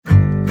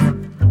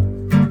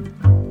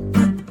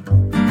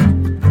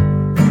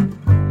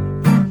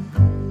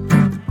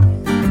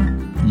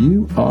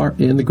are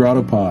in the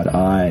GrottoPod.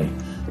 I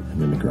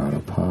am in the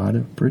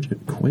GrottoPod. Bridget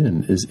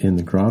Quinn is in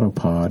the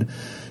GrottoPod.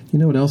 You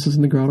know what else is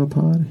in the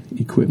GrottoPod?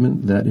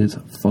 Equipment that is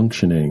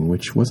functioning,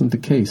 which wasn't the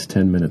case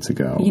 10 minutes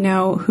ago. You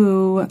know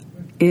who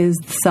is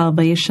the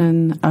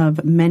salvation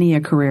of many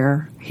a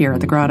career here at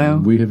the Grotto?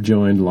 We have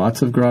joined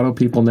lots of Grotto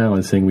people now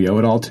and saying we owe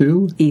it all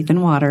to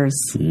Ethan Waters.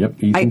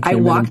 Yep, Ethan I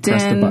walked in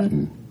and pressed in a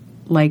button.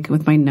 Like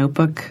with my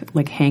notebook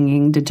like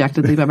hanging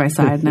dejectedly by my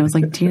side, and I was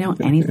like, do you know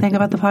anything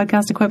about the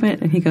podcast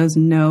equipment? And he goes,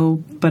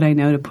 no, but I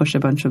know to push a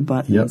bunch of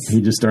buttons. Yep,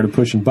 he just started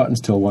pushing buttons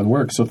till one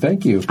worked, so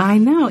thank you. I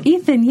know.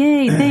 Ethan,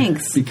 yay,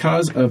 thanks.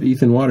 Because of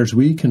Ethan Waters,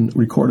 we can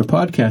record a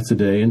podcast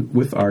today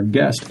with our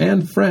guest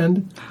and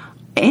friend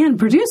and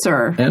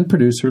producer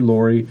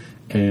Laurie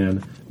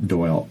Ann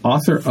Doyle,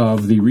 author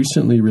of the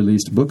recently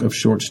released book of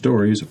short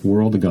stories,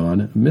 World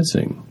Gone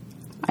Missing.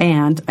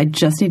 And I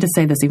just need to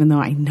say this, even though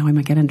I know I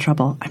might get in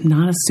trouble. I'm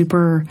not a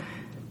super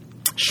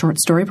short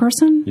story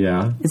person.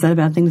 Yeah. Is that a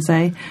bad thing to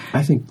say?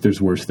 I think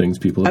there's worse things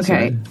people have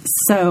said. Okay.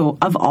 So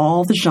of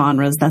all the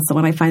genres, that's the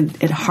one I find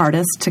it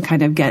hardest to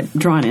kind of get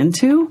drawn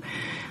into.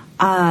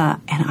 And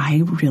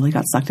I really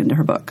got sucked into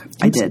her book.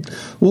 I did.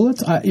 Well,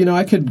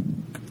 I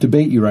could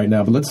debate you right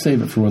now, but let's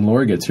save it for when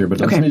Laurie gets here.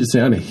 But let me just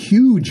say I'm a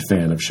huge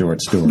fan of short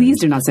stories.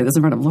 Please do not say this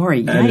in front of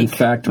Laurie. And in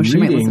fact, she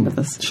might listen to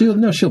this.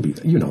 She'll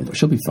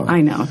be fine.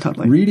 I know,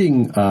 totally.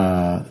 Reading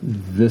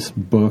this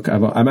book,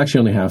 I'm actually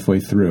only halfway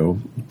through,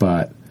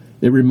 but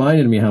it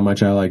reminded me how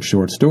much I like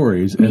short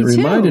stories. And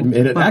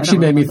it actually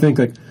made me think,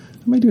 like,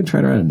 am I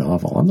trying to write a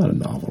novel? I'm not a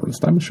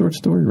novelist. I'm a short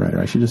story writer.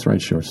 I should just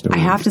write short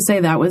stories. I have to say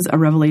that was a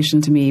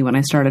revelation to me when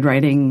I started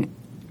writing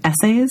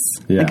essays.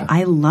 Yeah. Like,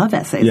 I love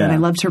essays and I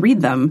love to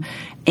read them.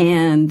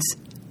 And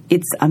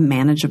it's a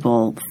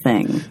manageable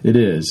thing. It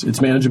is. It's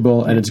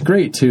manageable, and it's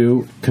great,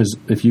 too, because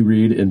if you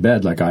read in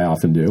bed, like I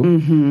often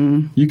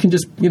do, you can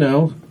just,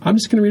 I'm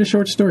just going to read a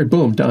short story.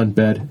 Boom, done,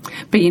 bed.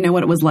 But you know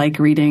what it was like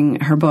reading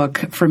her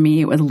book? For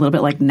me, it was a little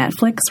bit like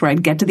Netflix, where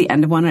I'd get to the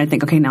end of one, and I'd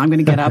think, okay, now I'm going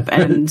to get up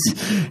and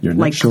Your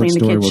next short clean the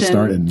story kitchen. will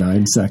start in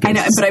 9 seconds. I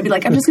know, but I'd be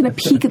like, I'm just going to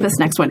peek at this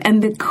next one.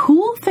 And the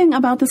cool thing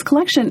about this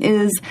collection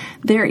is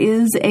there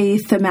is a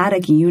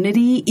thematic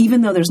unity,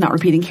 even though there's not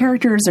repeating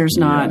characters, there's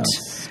not...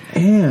 Yes.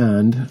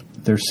 And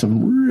there's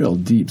some real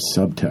deep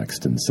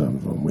subtext in some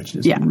of them, which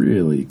is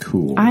really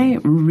cool. I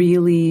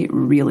really,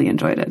 really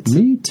enjoyed it.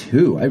 Me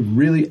too. I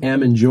really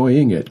am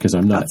enjoying it because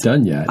I'm not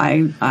done yet.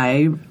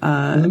 I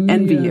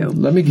envy you.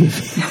 Let me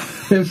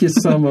give you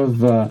some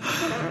of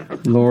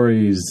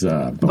Laurie's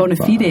bona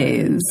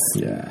fides.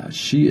 Yeah,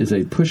 she is a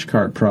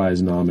Pushcart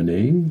Prize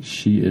nominee.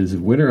 She is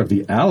winner of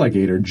the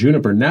Alligator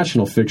Juniper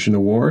National Fiction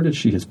Award.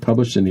 She has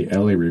published in the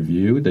LA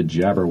Review, the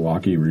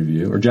Jabberwock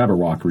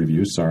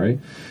Review,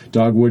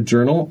 Dogwood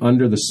Journal,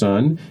 Under the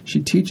Sun. She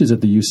teaches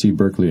at the UC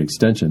Berkeley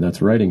Extension.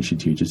 That's writing she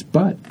teaches,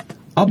 but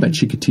I'll bet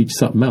she could teach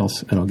something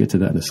else, and I'll get to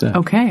that in a sec.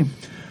 Okay.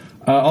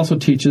 Also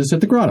teaches at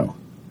the Grotto.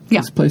 Yeah.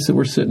 This place that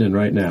we're sitting in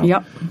right now.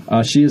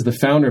 Yep. She is the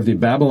founder of the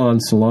Babylon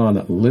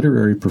Salon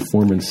literary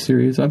performance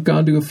series. I've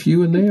gone to a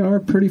few, and they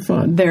are pretty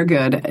fun. They're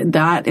good.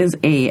 That is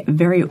a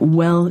very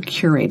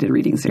well-curated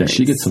reading series. Yeah,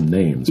 she gets some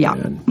names,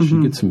 man. Mm-hmm.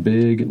 She gets some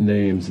big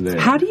names there.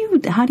 How do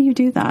you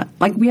do that?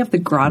 Like, we have the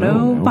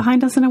Grotto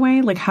behind us in a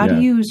way. Like, how do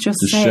you just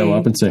say... show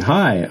up and say,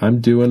 hi,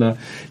 I'm doing a...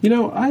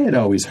 I had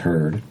always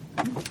heard...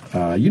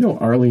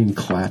 Arlene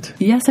Klatt?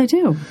 Yes, I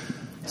do.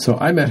 So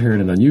I met her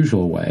in an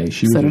unusual way.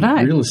 She was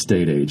a real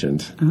estate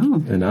agent. Oh.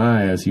 And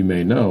I, as you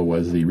may know,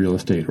 was the real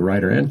estate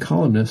writer and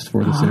columnist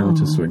for the San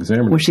Francisco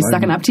Examiner. Was she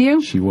sucking up to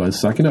you? She was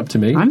sucking up to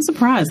me. I'm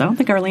surprised. I don't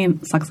think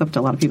Arlene sucks up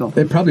to a lot of people.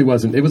 It probably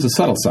wasn't. It was a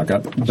subtle suck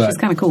up. But she's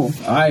kind of cool.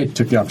 I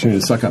took the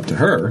opportunity to suck up to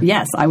her.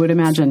 Yes, I would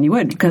imagine you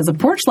would, because of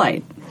Porch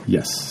Light.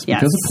 Yes.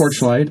 Because of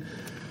Porch Light.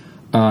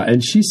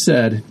 And she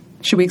said...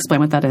 Should we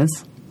explain what that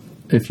is?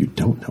 If you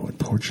don't know what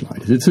Porch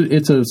Light is,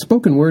 it's a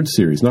spoken word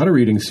series, not a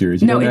reading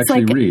series. You don't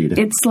actually read.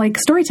 It's like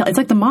storytelling. It's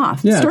like The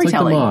Moth. Yeah, storytelling. It's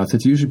like The Moth.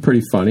 It's usually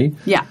pretty funny.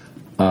 Yeah.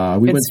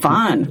 It's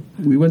fun.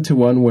 We went to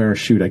one where, I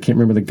can't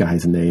remember the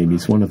guy's name.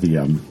 He's one of the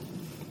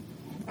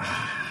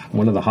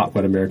Hot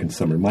Wet American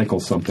Summer, Michael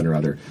something or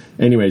other.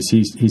 Anyways,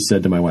 he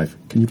said to my wife,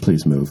 "Can you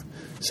please move?"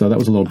 So that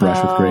was a little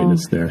brush with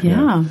greatness there.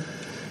 Yeah.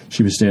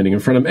 She was standing in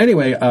front of him.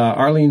 Anyway,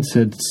 Arlene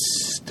said,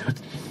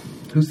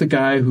 "Who's the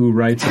guy who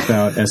writes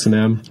about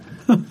S&M?"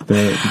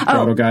 The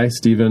Grotto guy,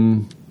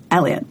 Stephen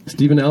Elliott.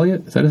 Stephen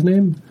Elliott? Is that his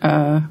name?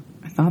 I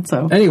thought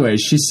so. Anyway,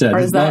 she said... Or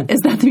is that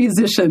the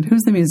musician?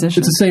 Who's the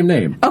musician? It's the same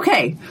name.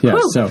 Okay. Yeah,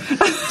 Woo.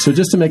 so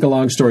just to make a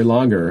long story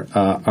longer,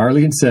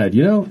 Arlene said,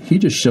 he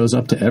just shows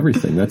up to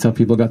everything. That's how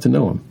people got to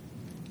know him.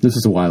 This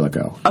is a while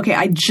ago. Okay,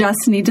 I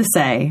just need to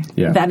say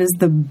that is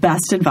the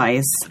best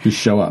advice. Just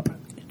show up.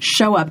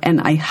 Show up. And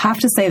I have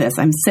to say this.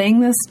 I'm saying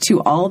this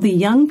to all the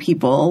young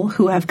people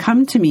who have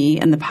come to me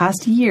in the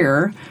past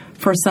year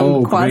for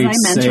some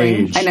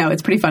quasi-mentoring. I know,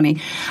 it's pretty funny.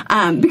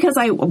 Because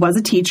I was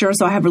a teacher,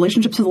 so I have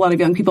relationships with a lot of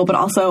young people, but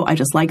also I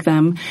just like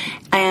them.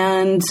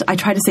 And I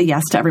try to say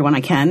yes to everyone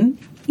I can.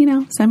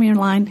 Send me your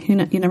line. You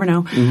never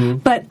know. Mm-hmm.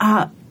 But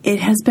it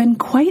has been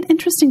quite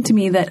interesting to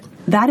me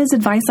that is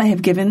advice I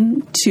have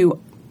given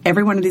to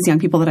every one of these young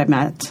people that I've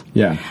met.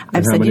 Yeah.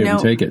 I've said, how many of them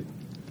take it?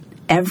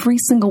 Every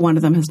single one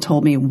of them has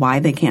told me why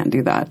they can't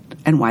do that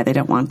and why they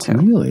don't want to.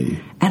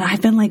 Really? And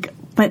I've been like,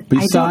 but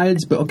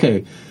besides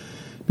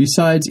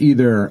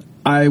either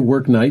I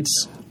work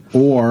nights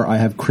or I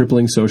have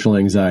crippling social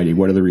anxiety.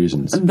 What are the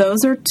reasons?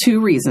 Those are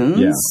two reasons.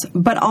 Yeah.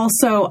 But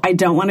also, I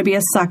don't want to be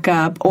a suck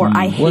up, or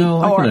I hate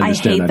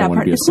that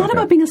part. It's not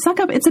about being a suck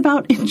up. It's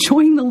about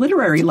enjoying the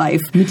literary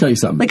life. Let me tell you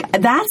something. Like,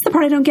 that's the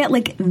part I don't get.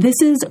 Like, this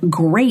is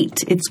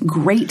great. It's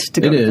great to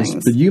go to things. It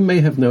is, but you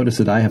may have noticed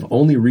that I have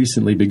only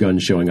recently begun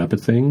showing up at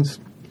things.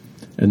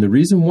 And the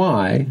reason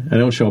why I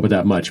don't show up at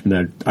that much,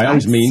 but I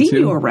always mean to. I see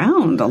you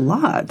around a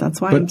lot.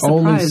 That's why I'm surprised. But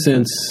only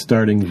since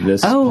starting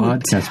this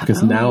podcast,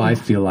 because now I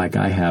feel like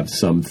I have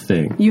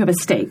something. You have a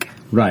stake.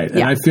 Right.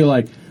 Yeah. And I feel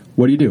like,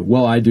 what do you do?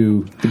 Well, I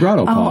do the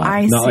GrottoPod. Oh,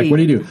 I see. Not like, what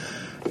do you do?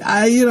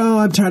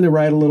 I'm trying to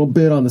write a little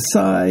bit on the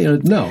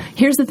side. No.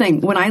 Here's the thing.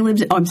 When I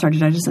lived... Oh, I'm sorry.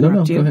 Did I just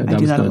interrupt you? Go ahead.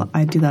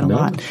 I do that a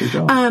lot.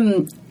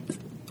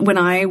 When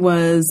I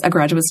was a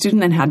graduate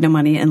student and had no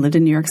money and lived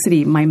in New York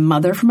City, my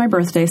mother, for my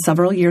birthday,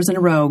 several years in a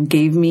row,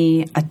 gave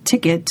me a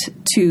ticket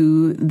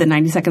to the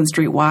 92nd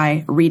Street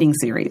Y reading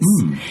series.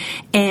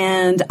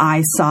 And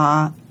I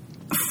saw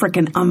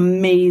freaking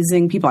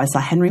amazing people. I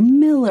saw Henry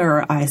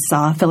Miller. I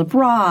saw Philip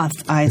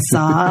Roth. I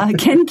saw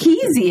Ken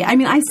Kesey. I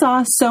mean, I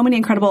saw so many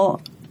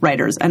incredible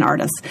writers and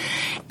artists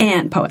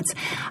and poets.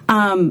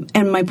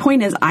 And my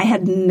point is, I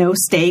had no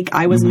stake.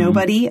 I was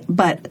nobody.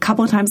 But a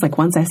couple of times, like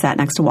once I sat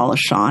next to Wallace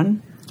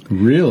Shawn.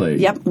 Really?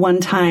 Yep.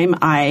 One time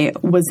I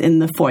was in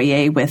the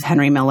foyer with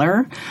Henry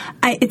Miller.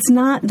 It's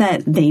not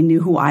that they knew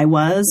who I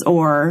was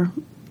or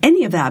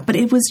any of that, but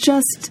it was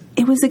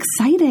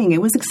exciting. It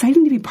was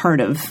exciting to be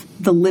part of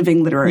the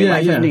living literary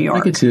life of New York.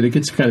 I could see it. It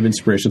gets kind of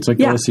inspiration. It's like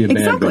going to see a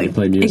band going to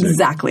play music.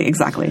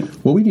 Exactly.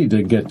 Well, we need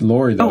to get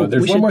Laurie, though.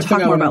 There's one more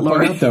thing I want to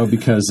point out, though,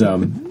 because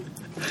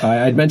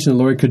I'd mentioned that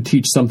Laurie could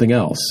teach something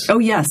else. Oh,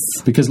 yes.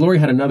 Because Laurie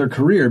had another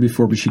career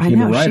before she became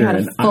a writer. She had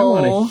a full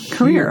I want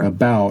to hear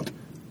about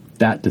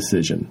that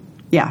decision.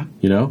 Yeah.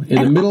 In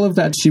the middle of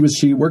that,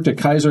 she worked at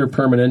Kaiser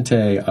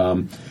Permanente.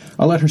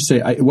 I'll let her say,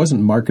 it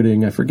wasn't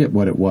marketing. I forget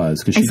what it was,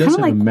 because she does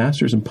have a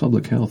master's in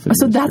public health.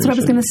 So that's what I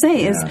was going to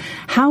say is,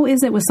 how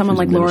is it with someone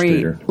like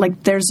Laurie,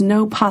 like there's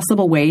no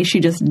possible way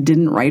she just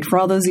didn't write for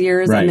all those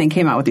years and then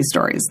came out with these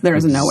stories. There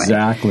is no way.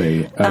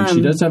 Exactly.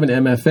 She does have an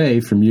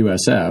MFA from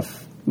USF.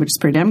 Which is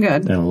pretty damn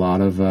good. And a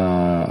lot of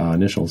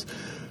initials.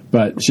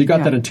 But she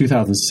got that in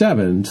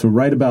 2007, so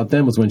right about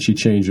then was when she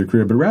changed her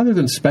career. But rather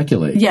than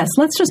speculate... Yes,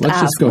 let's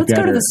ask. Let's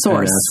go to the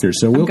source. Ask her.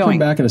 So we'll come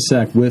back in a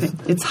sec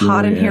with... It's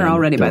hot in here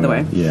already, by the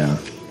way. Yeah.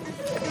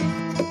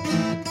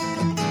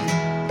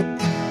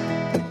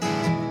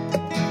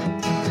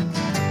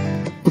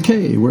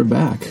 Okay, we're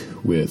back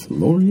with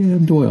Laurie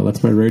Ann Doyle.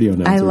 That's my radio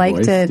announcer I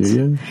liked voice. it.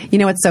 Do you?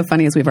 know what's so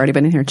funny is we've already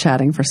been in here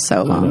chatting for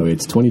so long. I know,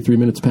 it's 23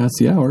 minutes past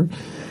the hour.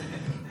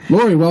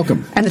 Laurie,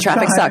 welcome. And the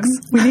traffic sucks.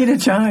 We need a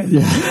chime.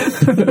 Yeah.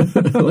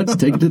 Let's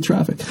take it to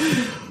traffic.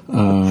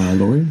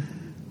 Laurie,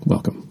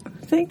 welcome.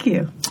 Thank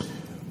you.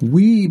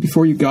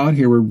 Before you got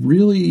here, were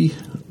really,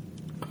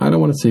 I don't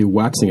want to say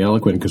waxing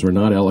eloquent because we're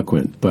not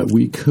eloquent, but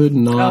we could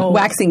not.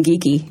 Waxing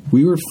geeky.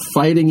 We were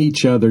fighting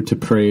each other to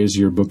praise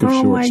your book of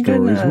short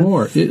stories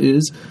more. It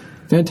is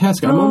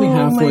fantastic. I'm only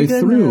halfway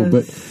through,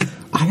 but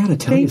I got to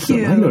tell you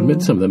something. I got to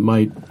admit something that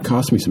might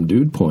cost me some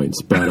dude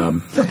points, but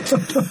I'm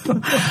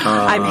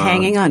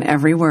hanging on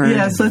every word.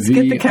 Yes, let's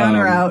get the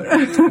counter out.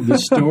 The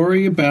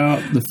story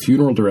about the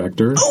funeral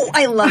director. Oh,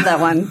 I love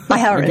that one.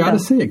 I got to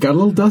say, it got a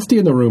little dusty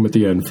in the room at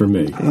the end for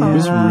me. It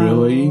was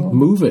really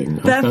moving.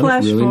 That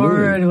flash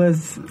forward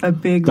was a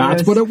big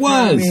That's what it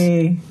was. For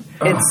me.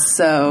 It's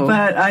so.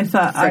 But I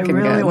thought I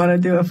really want to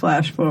do a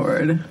flash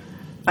forward.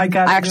 I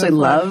actually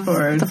love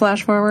the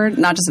flash forward,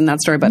 not just in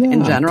that story, but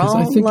in general.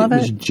 I think it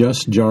was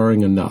just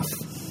jarring enough,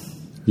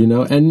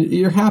 and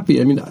you're happy.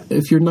 I mean,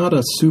 if you're not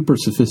a super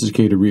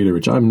sophisticated reader,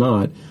 which I'm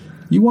not,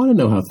 you want to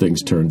know how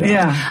things turned out.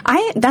 Yeah.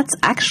 That's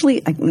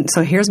actually,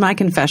 so here's my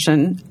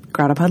confession.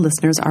 GrottoPod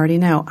listeners already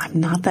know I'm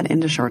not that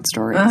into short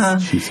stories.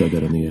 She said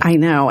that in the end. I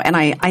know, and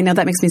I know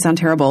that makes me sound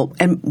terrible,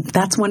 and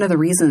that's one of the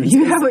reasons.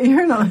 You're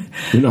not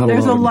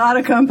there's alone. A lot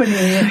of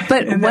company.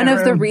 But one of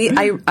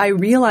the I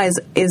realize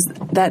is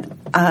that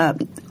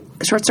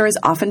short stories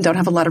often don't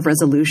have a lot of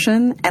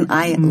resolution, and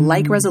I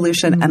like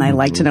resolution, and I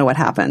like to know what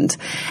happened,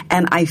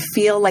 and I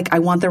feel like I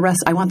want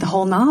the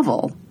whole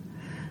novel.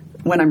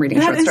 When I'm reading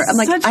a short story, I'm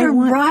like, such a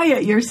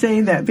riot. You're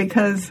saying that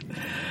because,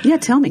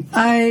 tell me.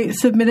 I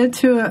submitted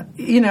to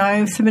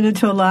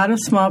a lot of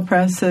small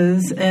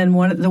presses, and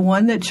the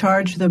one that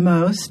charged the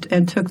most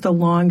and took the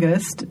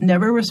longest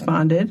never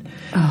responded.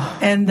 Oh.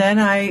 And then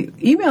I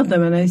emailed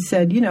them and I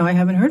said, I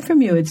haven't heard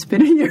from you. It's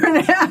been a year and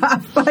a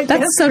half.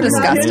 That's so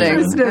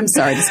disgusting. I'm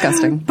sorry,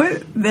 disgusting.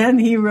 But then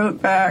he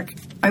wrote back.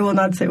 I will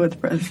not say what the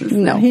press is.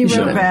 No, he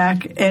wrote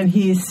back and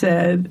he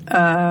said.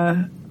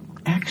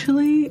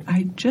 Actually,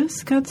 I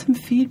just got some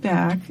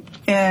feedback.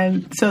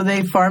 And so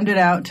they farmed it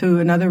out to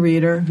another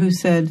reader who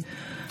said,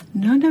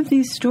 none of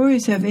these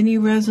stories have any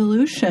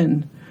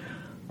resolution.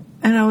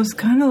 And I was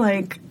kind of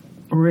like,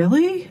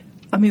 really?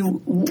 I mean,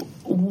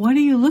 what are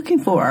you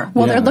looking for?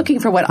 Well, they're looking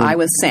for what I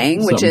was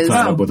saying, which is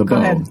with a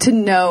bow. To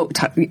know.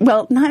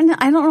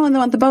 I don't really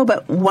want the bow,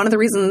 but one of the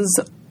reasons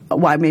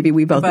why maybe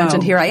we both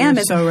mentioned Here I Am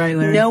is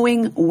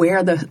knowing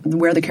where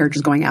the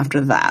character's going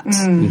after that.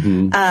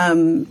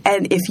 And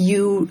if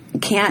you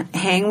can't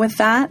hang with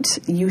that,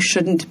 you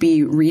shouldn't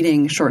be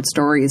reading short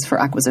stories for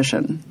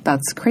acquisition.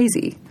 That's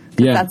crazy.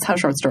 Yeah. That's how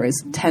short stories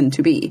tend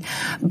to be.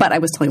 But I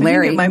was telling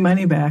Larry... get my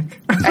money back.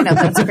 I know,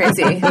 that's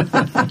crazy.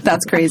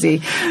 That's crazy.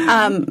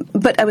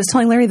 But I was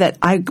telling Larry that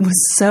I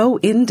was so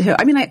into...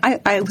 I mean,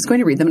 I was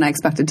going to read them and I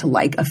expected to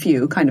like a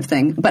few kind of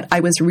thing. But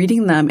I was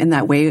reading them in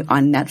that way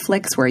on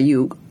Netflix where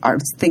you are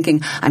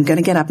thinking, I'm going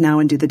to get up now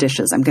and do the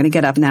dishes. I'm going to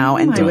get up now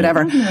and do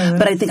whatever.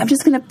 But I think I'm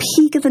just going to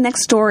peek at the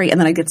next story and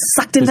then I get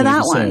sucked into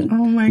that one.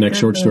 Oh my Next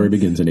short story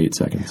begins in 8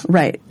 seconds.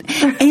 Right.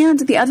 And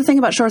the other thing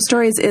about short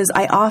stories is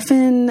I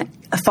often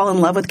fall in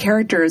love with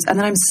characters and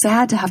then I'm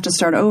sad to have to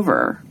start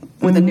over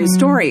with a new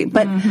story.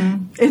 But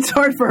it's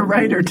hard for a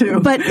writer too.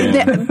 But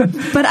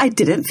I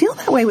didn't feel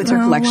that way with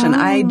your collection.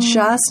 I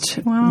just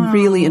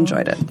really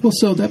enjoyed it. Well,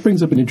 so that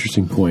brings up an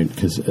interesting point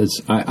because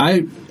as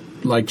I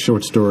like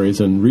short stories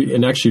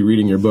and actually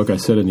reading your book, I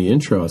said in the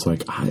intro, I was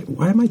like,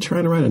 why am I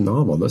trying to write a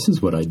novel? This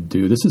is what I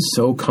do. This is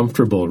so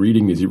comfortable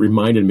reading these. It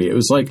reminded me. It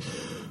was like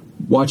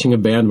watching a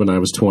band when I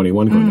was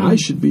 21 going, I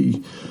should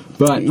be.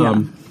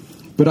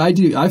 But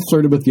I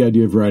flirted with the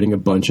idea of writing a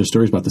bunch of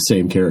stories about the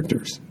same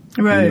characters.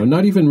 Right. You know,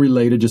 not even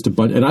related, just a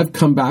bunch. And I've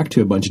come back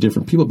to a bunch of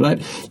different people, but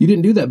you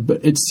didn't do that.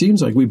 But it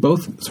seems like we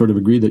both sort of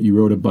agreed that you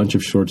wrote a bunch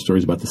of short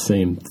stories about the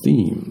same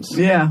themes.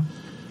 Yeah.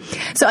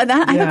 So I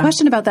have a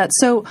question about that.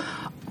 So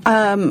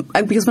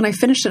because when I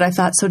finished it, I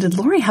thought, so did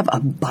Laurie have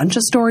a bunch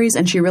of stories?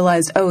 And she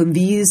realized,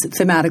 these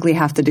thematically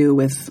have to do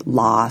with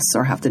loss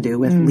or have to do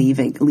with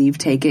leave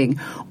taking.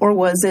 Or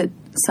was it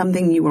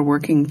something you were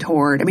working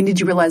toward? I mean, did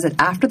you realize it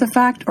after the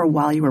fact or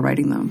while you were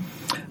writing them?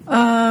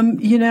 I'm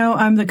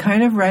the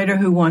kind of writer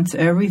who wants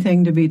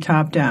everything to be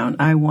top down.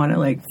 I want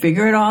to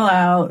figure it all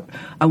out.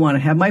 I want to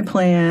have my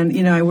plan.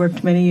 You know, I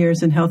worked many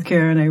years in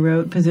healthcare and I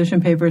wrote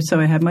position papers, so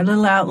I had my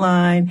little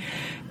outline.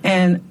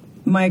 And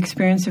my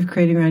experience of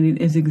creative writing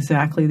is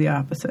exactly the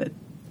opposite.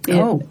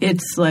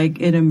 It's like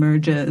it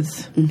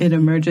emerges. It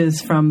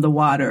emerges from the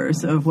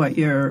waters of what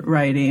you're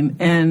writing.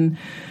 And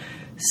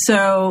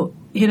so,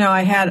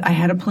 I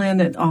had a plan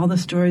that all the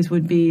stories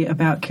would be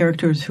about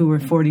characters who were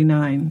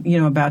 49,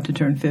 about to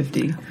turn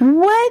 50.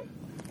 What?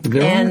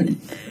 There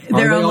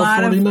are a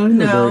lot of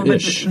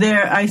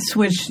I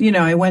switched.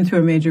 I went through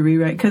a major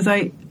rewrite because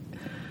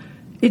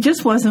it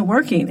just wasn't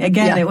working.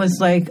 Again, it was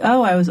like,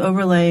 I was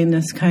overlaying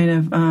this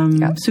kind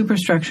of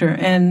superstructure.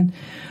 And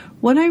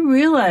what I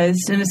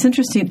realized, and it's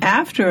interesting,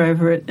 after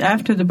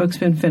the book's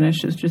been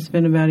finished, it's just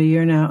been about a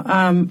year now,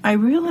 I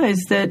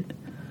realized that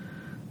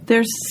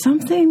there's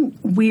something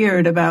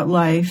weird about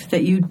life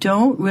that you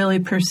don't really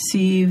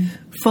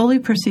fully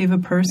perceive a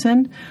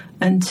person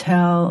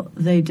until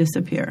they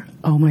disappear.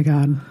 Oh, my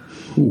God.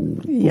 Ooh,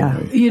 yeah.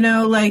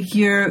 Boy.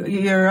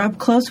 You're up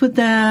close with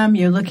them.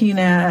 You're looking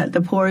at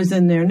the pores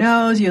in their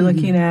nose. You're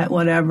looking at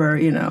whatever,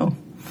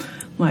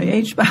 my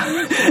age.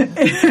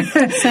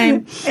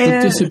 Same.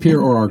 But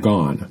disappear or are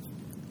gone?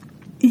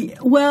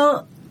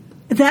 Well,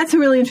 that's a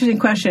really interesting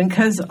question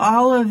because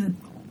all of...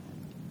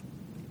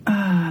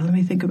 let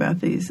me think about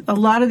these. A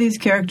lot of these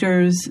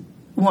characters,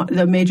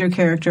 the major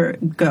character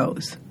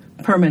goes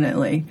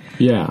permanently.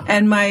 Yeah.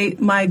 And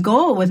my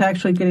goal with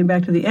actually getting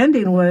back to the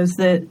ending was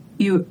that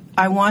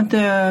I want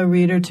the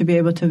reader to be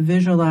able to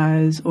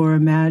visualize or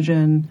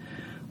imagine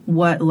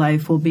what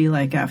life will be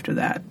like after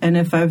that. And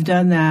if I've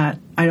done that,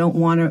 I don't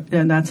want to,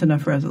 then that's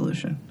enough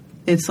resolution.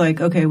 It's like,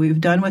 okay, we've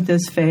done with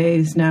this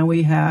phase, now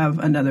we have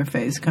another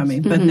phase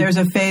coming. But there's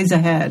a phase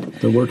ahead.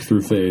 The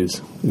work-through phase.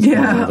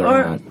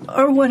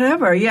 Or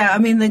whatever. Yeah, I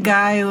mean, the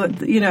guy,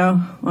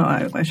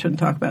 I shouldn't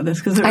talk about this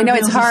because I know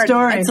it's hard.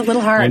 Story. It's a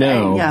little hard. I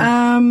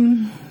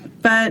know.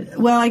 But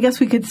I guess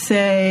we could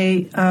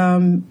say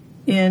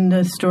in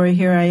the story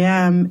Here I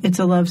Am, it's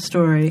a love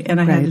story.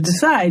 And I had to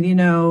decide,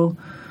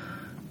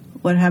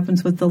 what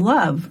happens with the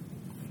love.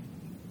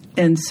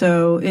 And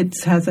so it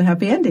has a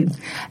happy ending.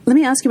 Let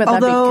me ask you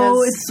about that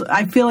because...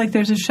 I feel like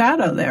there's a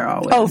shadow there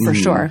always. Oh, for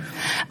sure.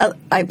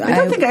 I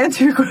don't think I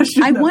answered your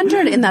question. I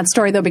wondered in that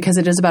story, though, because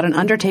it is about an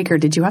undertaker,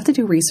 did you have to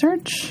do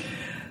research?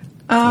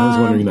 I was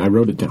wondering, I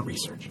wrote it down,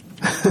 research.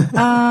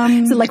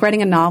 Is it like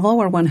writing a novel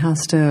where one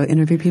has to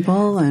interview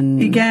people?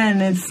 And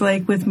again, it's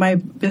like with my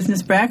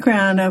business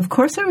background, of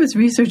course I was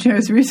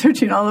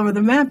researching all over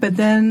the map, but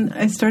then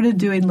I started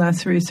doing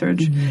less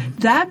research.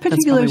 That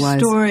particular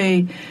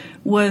story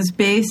was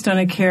based on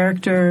a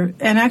character,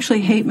 and actually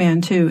Hate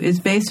Man too,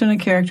 is based on a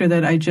character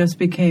that I just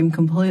became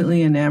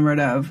completely enamored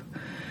of.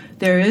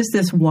 There is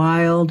this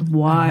wild, a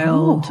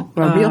real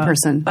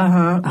person.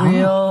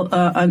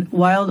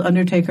 Wild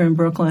undertaker in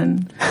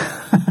Brooklyn.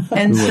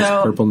 And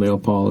so purple nail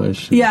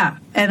polish. Yeah,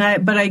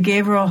 but I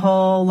gave her a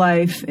whole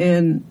life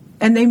and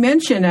they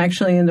mention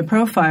actually in the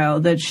profile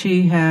that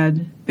she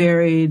had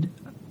buried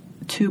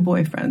 2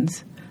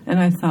 boyfriends. And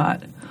I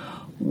thought,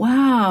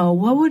 wow,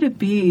 what would it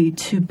be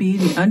to be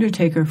the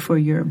undertaker for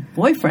your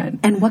boyfriend?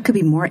 And what could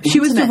be more intimate? She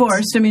was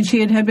divorced. I mean,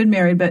 she had been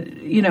married, but,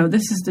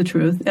 this is the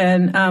truth.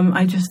 And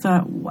I just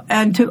thought,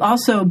 and to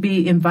also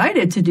be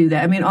invited to do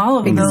that. I mean, all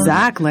of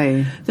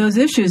those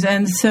issues.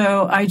 And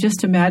so I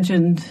just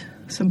imagined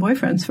some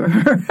boyfriends for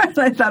her. And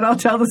I thought, I'll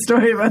tell the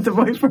story about the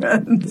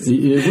boyfriends.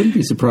 It wouldn't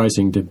be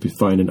surprising to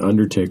find an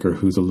undertaker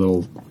who's a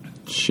little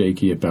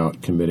shaky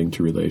about committing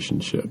to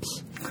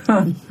relationships.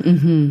 Huh.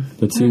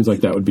 Mm-hmm. It seems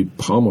like that would be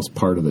almost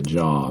part of the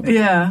job.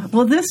 Yeah.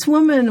 Well, this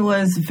woman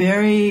was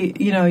very,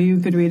 you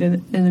could read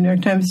in the New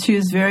York Times, she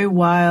was very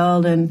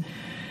wild, and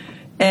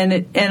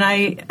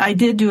I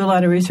did do a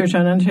lot of research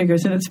on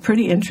undertakers, and it's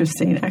pretty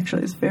interesting,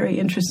 actually. It's very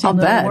interesting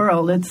little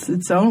world. It's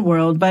its own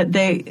world, but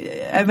they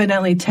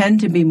evidently tend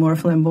to be more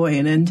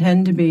flamboyant and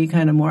tend to be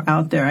kind of more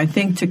out there, I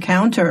think, to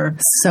counter.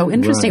 So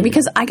interesting,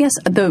 because I guess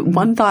the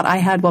one thought I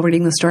had while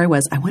reading the story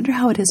was, I wonder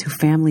how it is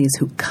families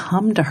who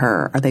come to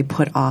her, are they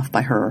put off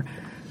by her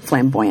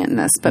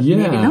flamboyantness, but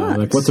maybe not.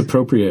 Like what's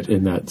appropriate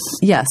in that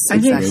Yes, I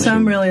think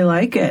some really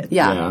like it.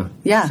 Yeah.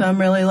 Some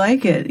really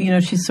like it.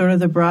 She's sort of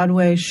the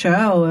Broadway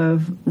show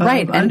of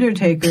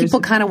undertakers. And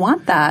people kind of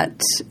want that.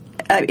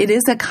 It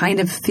is a kind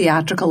of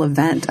theatrical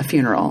event, a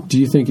funeral. Do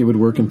you think it would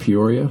work in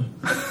Peoria?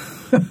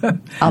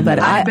 I'll bet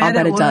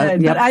it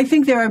does. Yep. But I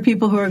think there are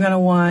people who are going to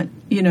want,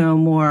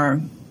 more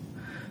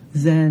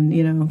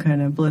zen,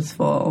 kind of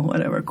blissful,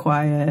 whatever,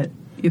 quiet.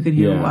 You could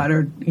hear the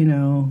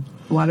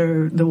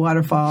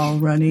waterfall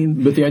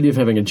running. But the idea of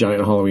having a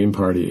giant Halloween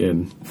party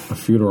in a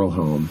funeral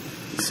home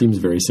seems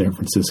very San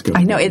Francisco.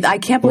 I know. I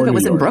can't believe it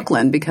was in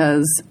Brooklyn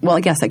because, well,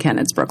 I guess I can.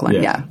 It's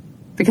Brooklyn, yeah.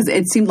 Because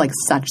it seemed like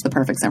such the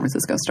perfect San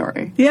Francisco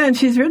story. Yeah, and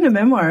she's written a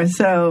memoir,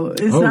 so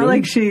it's not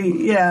like but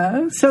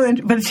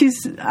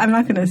I'm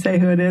not going to say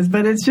who it is,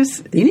 but it's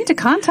just... You need to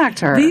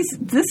contact her. I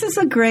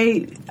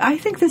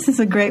think this is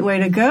a great way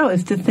to go,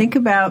 is to think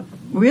about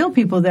real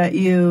people that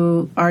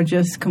you are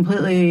just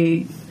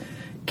completely...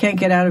 can't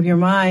get out of your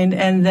mind,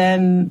 and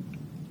then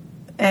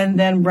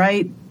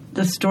write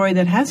the story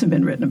that hasn't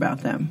been written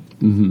about them.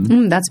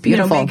 Mm-hmm. That's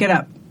beautiful. Make it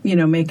up,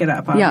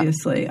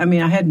 obviously. Yeah. I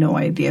mean, I had no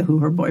idea who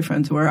her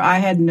boyfriends were. I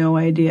had no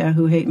idea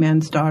who Hate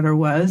Man's daughter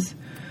was.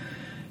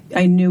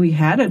 I knew he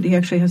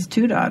actually has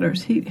 2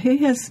 daughters. He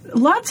has,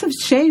 lots have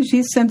changed.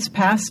 He's since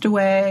passed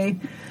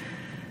away.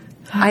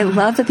 I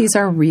love that these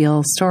are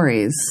real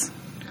stories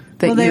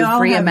that you've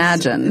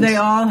reimagined. They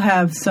all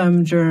have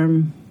some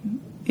germ.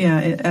 Yeah,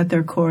 at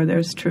their core,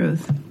 there's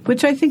truth,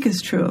 which I think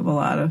is true of a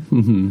lot of.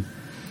 Mm-hmm.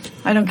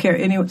 I don't care.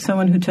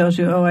 Someone who tells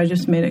you, "Oh, I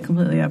just made it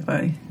completely up,"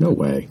 no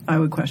way. I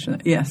would question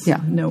it. Yes,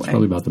 no way. It's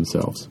probably about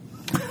themselves.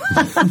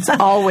 It's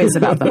always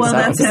about themselves.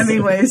 Well, that's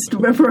Hemingway's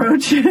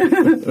approach.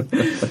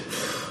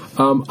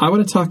 I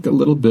want to talk a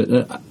little bit.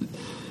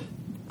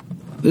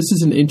 This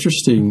is an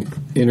interesting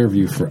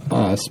interview for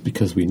us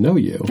because we know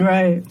you.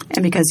 Right.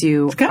 And because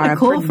it's kind of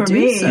cool for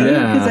me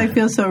because I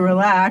feel so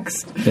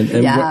relaxed.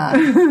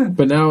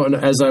 But now,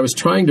 as I was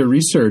trying to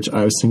research,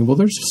 I was thinking, well,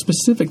 there's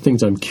specific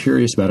things I'm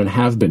curious about and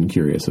have been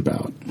curious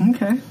about.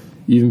 Okay.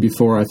 Even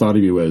before I thought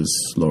of you as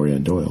Laurie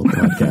Ann Doyle,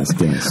 podcast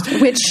guest.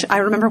 Which I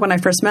remember when I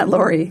first met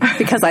Laurie,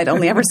 because I'd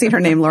only ever seen her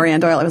name, Laurie Ann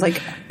Doyle. I was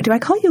like, do I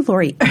call you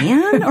Laurie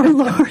Ann or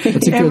Laurie?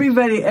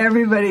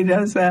 Everybody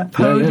does that.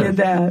 Poe did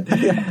that.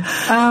 Yeah.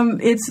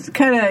 It's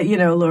kind of,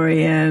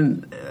 Laurie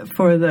Ann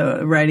for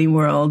the writing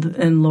world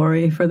and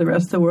Laurie for the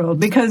rest of the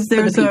world. Because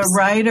there's a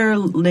writer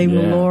named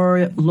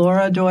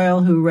Laura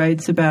Doyle who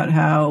writes about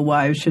how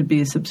wives should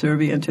be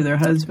subservient to their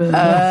husbands.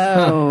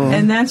 Oh.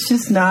 And that's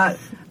just not...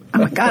 Oh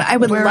my God, I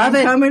would love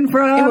it. Coming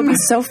from. It would be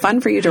so fun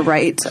for you to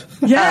write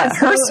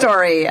her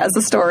story as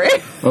a story.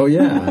 Oh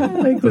yeah,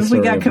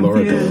 we got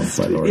confused.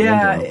 I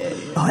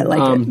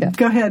like it. Yeah.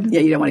 Go ahead.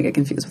 Yeah, you don't want to get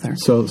confused with her.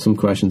 So some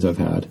questions I've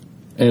had,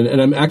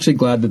 and I'm actually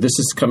glad that this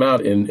has come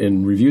out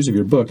in reviews of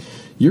your book.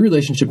 Your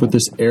relationship with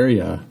this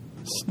area,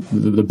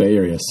 the Bay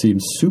Area,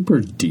 seems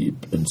super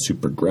deep and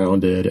super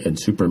grounded and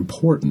super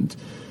important.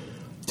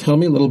 Tell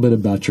me a little bit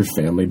about your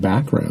family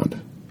background.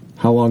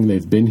 How long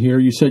they've been here?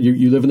 You said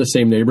you live in the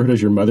same neighborhood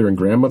as your mother and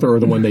grandmother,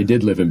 or the one they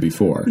did live in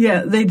before?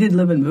 Yeah, they did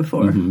live in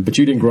before. Mm-hmm. But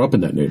you didn't grow up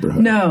in that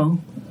neighborhood. No.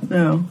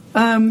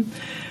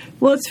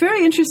 Well, it's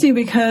very interesting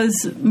because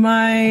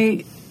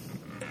my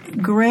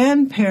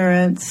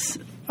grandparents,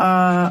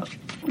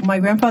 my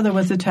grandfather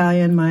was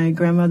Italian, my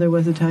grandmother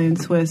was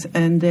Italian-Swiss,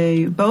 and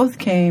they both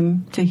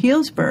came to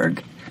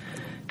Healdsburg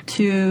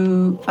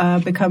to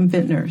become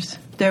vintners.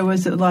 There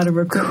was a lot of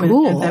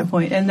recruitment at that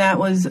point, and that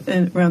was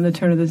around the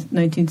turn of the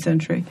 19th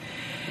century.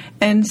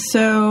 And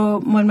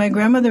so when my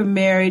grandmother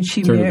married,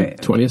 she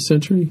married... Turn of the 20th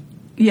century?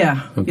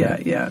 Yeah,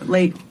 okay. yeah.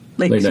 Late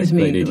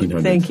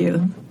 1800s. Thank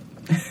you.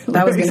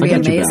 That was going to be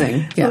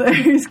amazing.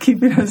 Larry's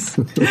keeping us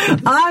on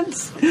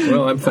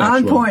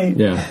point.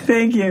 Yeah.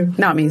 Thank you.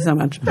 Not me so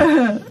much.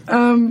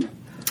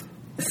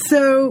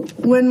 So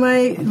when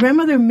my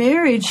grandmother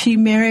married, she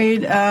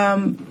married...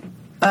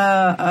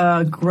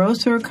 a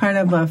grocer, kind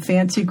of a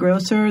fancy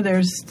grocer.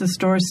 The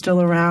store's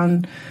still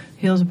around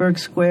Healdsburg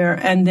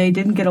Square, and they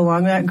didn't get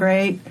along that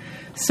great.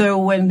 So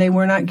when they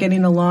were not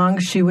getting along,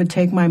 she would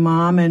take my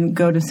mom and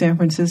go to San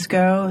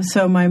Francisco.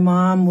 So my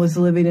mom was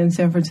living in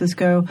San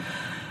Francisco.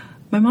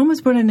 My mom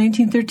was born in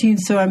 1913,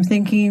 so I'm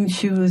thinking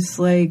she was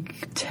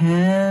like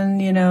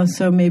 10,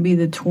 so maybe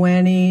the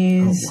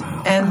 20s. Oh,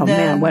 wow. And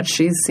man, what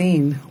she's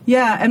seen.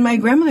 Yeah, and my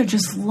grandmother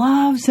just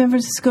loved San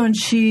Francisco, and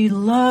she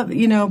loved,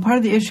 part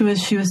of the issue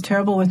is she was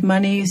terrible with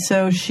money,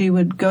 so she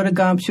would go to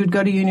Gump, she would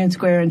go to Union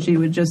Square, and she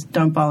would just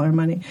dump all her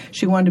money.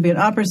 She wanted to be an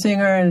opera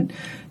singer, and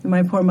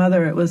my poor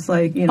mother, it was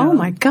like, oh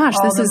my gosh,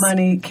 all the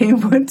money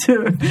came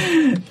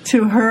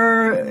to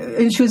her,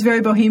 and she was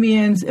very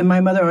bohemian, and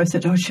my mother always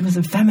said, she was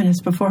a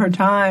feminist before her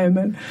time,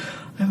 and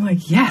I'm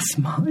like, yes,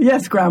 Mom,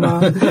 yes, Grandma.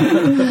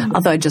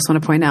 Although I just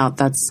want to point out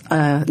that's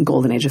a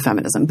golden age of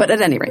feminism, but at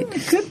any rate.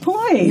 Good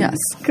point. Yes.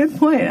 Good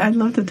point. I'd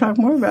love to talk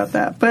more about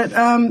that. But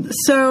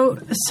so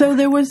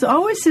there was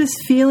always this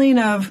feeling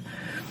of,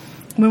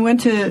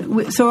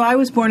 so I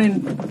was born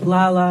in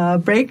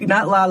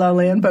not La La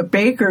Land, but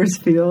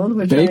Bakersfield,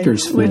 which I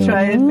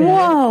admit.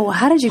 Whoa!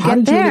 How did you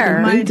get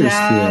there? My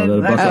dad.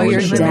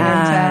 Your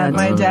dad.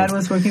 My dad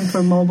was working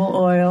for Mobil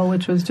Oil,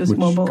 which was just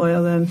Mobil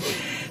Oil then.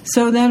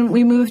 So then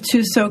we moved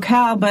to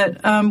SoCal,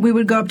 but we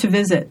would go up to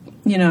visit.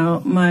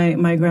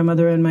 My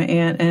grandmother and my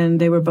aunt, and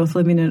they were both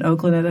living in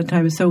Oakland at that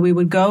time. So we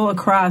would go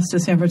across to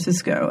San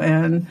Francisco,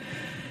 and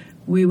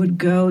we would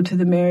go to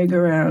the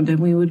merry-go-round, and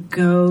we would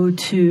go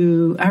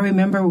to, I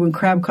remember when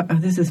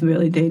this is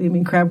really dating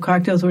me, crab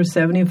cocktails were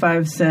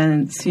 75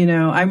 cents.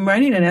 I'm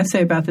writing an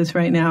essay about this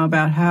right now,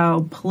 about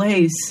how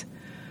place,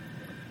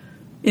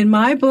 in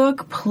my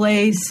book,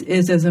 place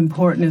is as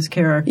important as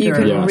character. You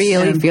can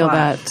really feel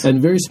that.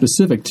 And very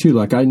specific, too.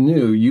 Like, I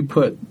knew you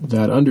put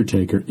that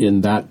undertaker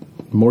in that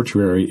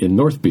mortuary in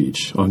North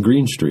Beach on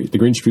Green Street, the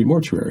Green Street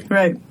mortuary.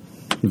 Right.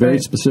 Very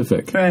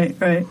specific. Right.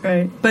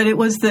 But it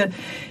was the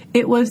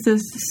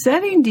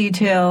setting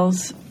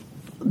details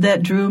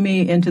that drew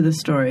me into the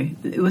story.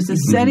 It was the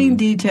setting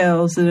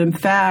details that, in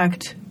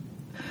fact,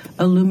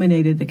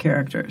 illuminated the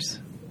characters.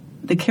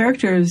 The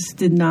characters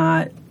did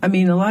not. I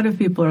mean, a lot of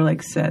people are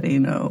like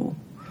setting.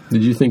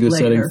 Did you think of the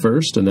later. setting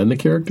first and then the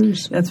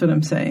characters? That's what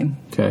I'm saying.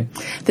 Okay.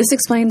 This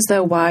explains,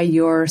 though, why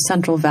your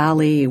Central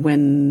Valley,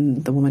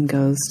 when the woman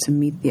goes to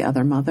meet the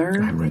other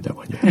mother. I haven't read that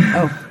one yet.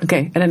 Oh,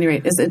 okay. At any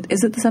rate, is it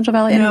the Central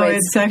Valley? No,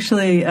 it's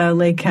actually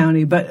Lake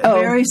County, but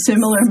very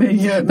similar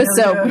milieu. But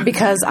so,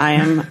 because I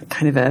am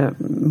kind of a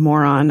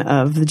moron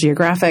of the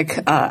geographic,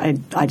 I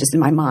just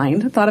in my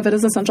mind thought of it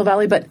as the Central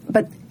Valley, but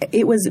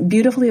it was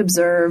beautifully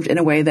observed in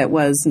a way that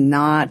was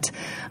not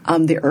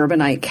the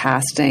urbanite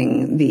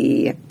casting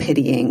the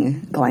pitying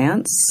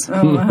glance.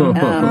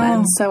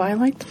 And so I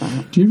liked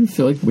that. Do you ever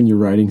feel like when you're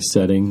writing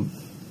setting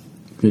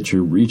that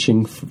you're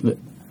reaching...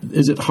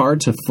 Is it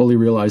hard to fully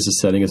realize the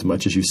setting as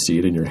much as you see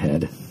it in your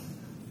head?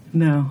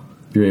 No.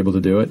 You're able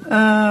to do it?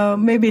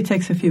 Maybe it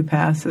takes a few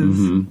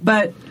passes.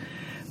 But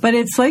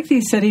it's like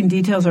these setting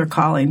details are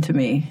calling to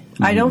me.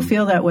 I don't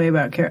feel that way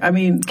about characters. I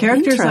mean,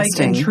 characters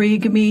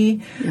intrigue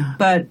me,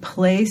 but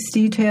place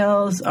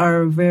details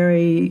are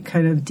very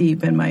kind of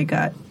deep in my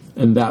gut.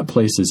 And that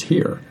place is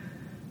here.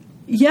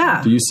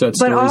 Yeah. Do you set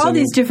stories? But all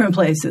these different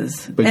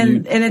places.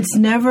 And it's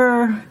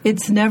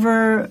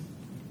never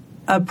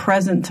a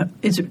present.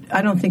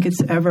 I don't think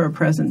it's ever a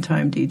present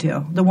time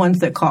detail. The ones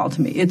that call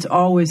to me. It's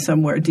always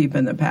somewhere deep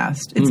in the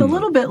past. It's a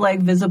little bit like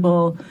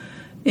invisible.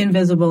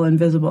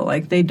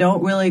 Like they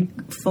don't really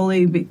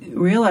fully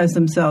realize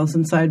themselves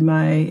inside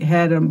my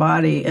head and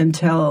body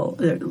until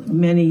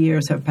many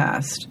years have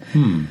passed.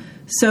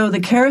 So the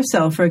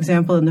carousel, for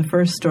example, in the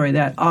first story,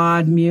 that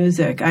odd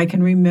music, I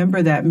can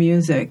remember that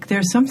music.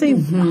 There's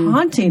something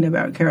haunting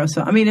about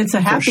carousel. I mean, it's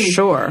a happy,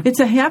 it's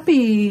a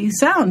happy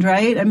sound,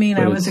 right? I mean,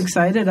 I was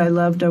excited. I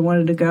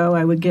wanted to go.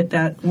 I would get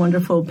that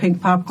wonderful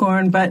pink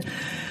popcorn, but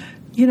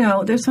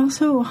there's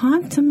also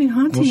something haunting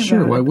about it. Well,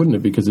 sure. Why it. wouldn't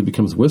it? Because it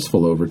becomes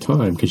wistful over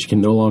time because you can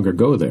no longer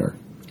go there.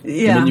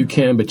 Yeah. And then you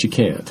can, but you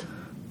can't.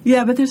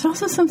 Yeah, but there's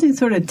also something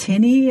sort of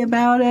tinny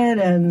about it,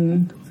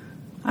 and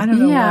I don't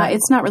know. Yeah,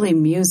 it's not really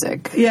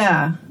music.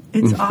 Yeah,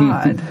 it's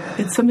odd.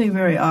 It's something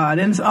very odd.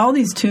 And all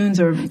these tunes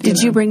are... Did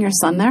you bring your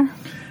son there?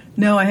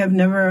 No, I have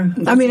never...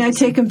 I mean, I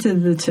take him to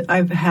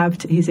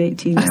the... he's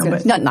 18 now,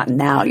 but... Not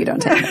now, you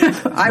don't take him.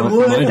 I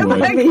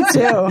would. Me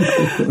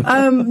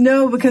too.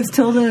 No, because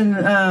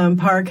Tilden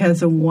Park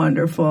has a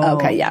wonderful...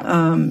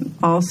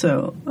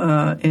 also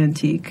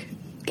antique...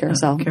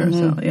 Carousel.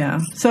 Yeah.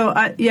 So,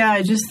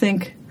 I just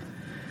think...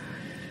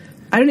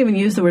 I don't even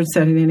use the word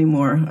setting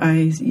anymore. I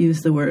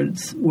use the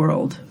words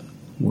world.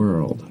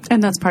 World.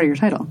 And that's part of your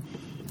title.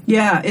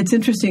 Yeah, it's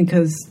interesting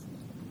because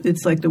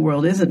it's like the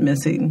world isn't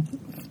missing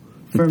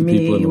for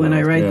me when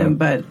I write them,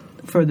 but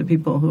for the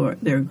people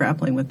they're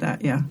grappling with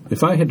that, yeah.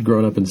 If I had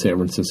grown up in San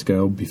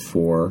Francisco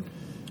before,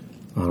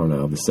 I don't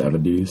know, the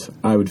 70s,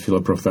 I would feel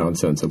a profound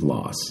sense of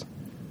loss.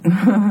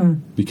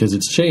 Because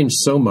it's changed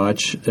so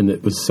much, and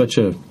it was such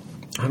a,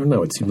 I don't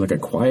know, it seemed like a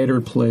quieter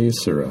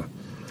place or a...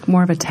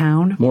 More of a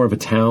town? More of a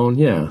town,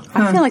 yeah.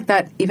 I feel like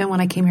that even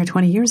when I came here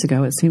 20 years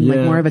ago, it seemed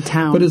like more of a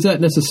town. But is that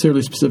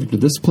necessarily specific to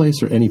this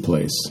place or any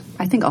place?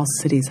 I think all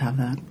cities have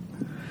that.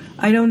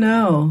 I don't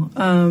know.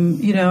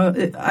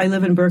 I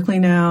live in Berkeley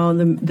now.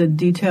 The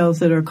details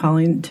that are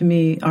calling to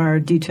me are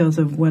details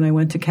of when I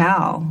went to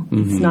Cal.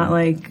 Mm-hmm. It's not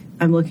like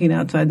I'm looking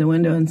outside the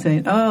window and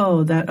saying,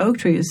 oh, that oak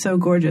tree is so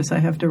gorgeous. I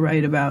have to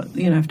write about,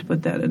 I have to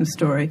put that in a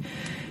story.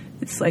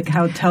 It's like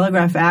how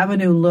Telegraph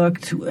Avenue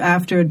looked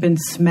after it had been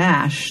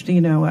smashed,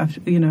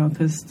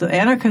 because the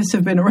anarchists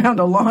have been around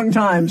a long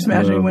time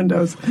smashing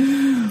windows.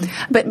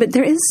 But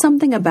there is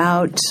something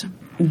about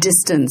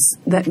distance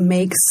that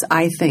makes,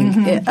 I think,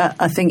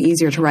 a thing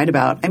easier to write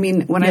about. I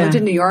mean, when I lived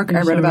in New York,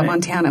 I wrote about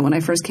Montana. When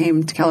I first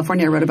came to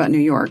California, I wrote about New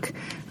York.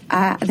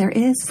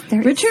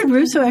 Richard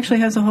Russo actually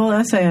has a whole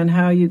essay on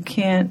how you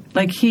can't,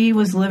 like he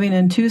was living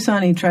in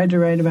Tucson, he tried to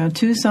write about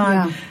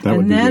Tucson,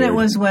 and then it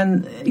was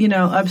when,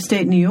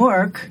 upstate New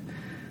York,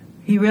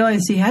 he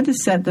realized he had to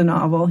set the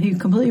novel. He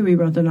completely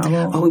rewrote the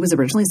novel. Oh, it was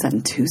originally set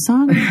in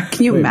Tucson?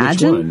 Can you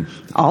imagine?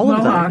 All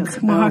of them.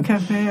 Mohawk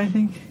Cafe, I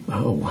think.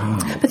 Oh, wow.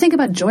 But think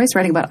about Joyce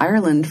writing about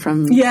Ireland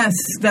from Yes,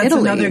 that's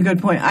Italy. Another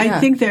good point. I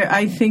think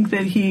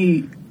that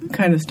he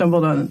kind of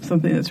stumbled on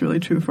something that's really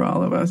true for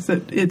all of us,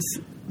 that it's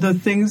the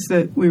things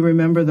that we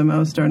remember the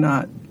most are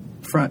not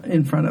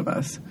in front of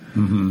us.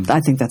 Mm-hmm.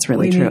 I think that's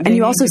really true. And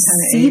you also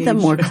see them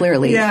more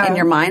clearly in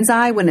your mind's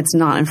eye when it's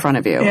not in front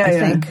of you, I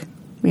think.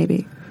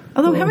 Maybe.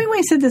 Although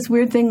Hemingway said this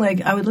weird thing,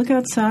 like, I would look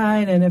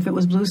outside, and if it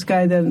was blue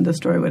sky, then the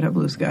story would have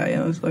blue sky.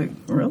 And I was like,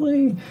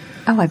 really?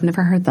 Oh, I've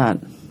never heard that.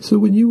 So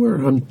when you were,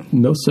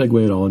 no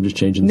segue at all, I'm just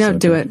changing the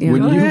subject. No, do it. Yeah.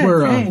 When you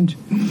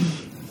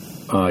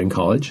were in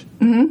college,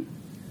 mm-hmm.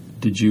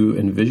 did you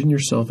envision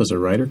yourself as a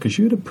writer? Because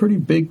you had a pretty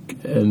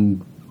big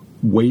and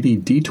weighty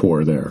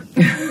detour there.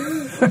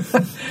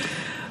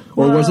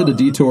 Or was it a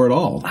detour at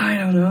all? I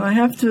don't know. I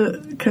have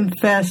to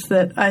confess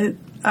that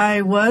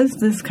I was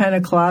this kind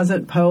of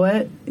closet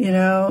poet,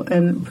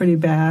 and pretty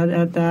bad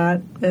at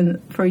that. And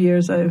for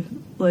years I've,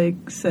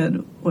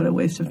 said what a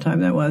waste of time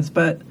that was.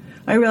 But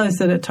I realized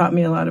that it taught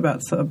me a lot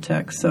about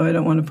subtext, so I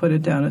don't want to put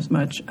it down as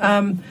much.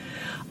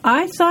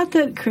 I thought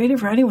that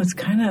creative writing was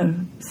kind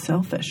of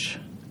selfish.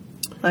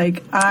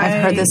 I've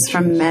heard this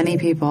from many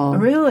people.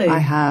 Really? I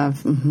have.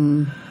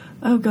 Mm-hmm.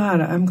 Oh, God,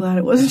 I'm glad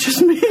it wasn't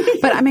just me.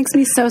 But it makes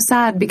me so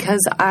sad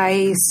because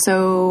I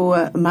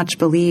so much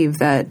believe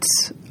that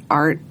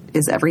art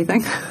is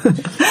everything.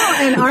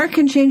 And art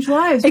can change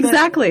lives.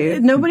 Exactly.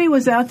 Nobody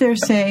was out there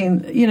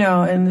saying,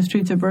 in the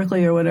streets of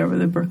Berkeley or whatever,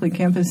 the Berkeley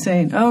campus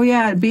saying, oh,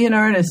 yeah, be an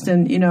artist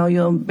and,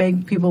 you'll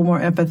make people more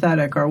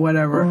empathetic or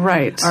whatever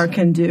art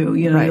can do.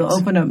 You'll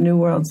open up new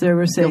worlds. They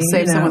were saying, you'll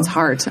save someone's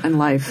heart and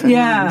life. And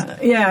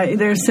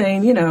they're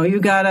saying, you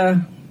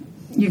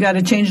got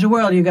to change the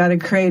world. You got to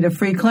create a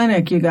free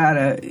clinic. You got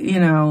to,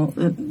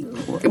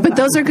 But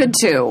those are good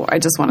too. I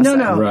just want to say.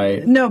 No,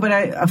 right? No, but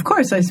of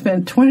course, I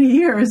spent 20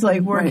 years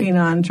working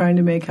on trying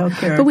to make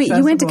healthcare. But wait,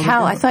 you went to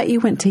Cal. I thought you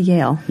went to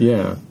Yale.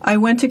 Yeah, I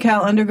went to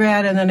Cal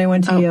undergrad and then I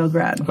went to Yale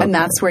grad. Okay. And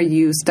that's where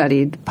you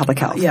studied public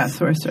health. Yes,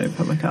 where I studied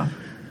public health.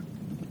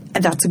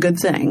 And that's a good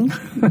thing.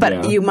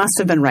 But you must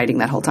have been writing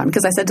that whole time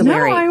because I said to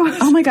Larry,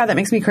 "Oh my God, that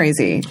makes me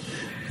crazy."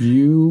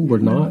 You were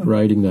not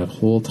writing that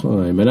whole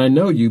time. And I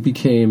know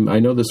I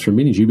know this from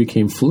meetings, you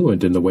became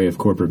fluent in the way of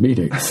corporate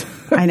meetings.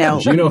 I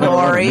know.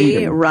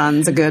 Laurie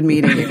runs a good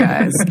meeting, you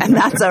guys. And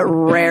that's a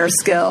rare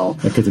skill.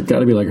 Because it's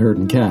got to be like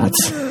herding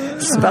cats.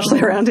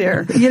 Especially around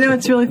here.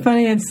 It's really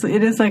funny.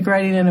 It is like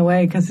writing in a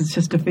way because it's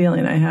just a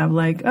feeling I have.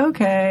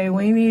 Okay,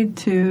 we need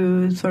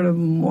to sort of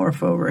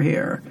morph over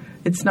here.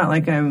 It's not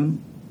like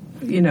I'm...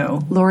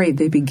 Laurie,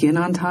 they begin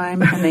on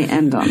time and they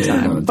end on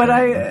time. But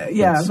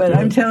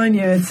I'm telling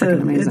you, it's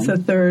a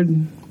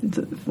third,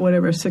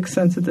 sixth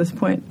sense at this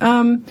point.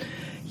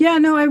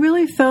 I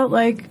really felt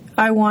like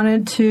I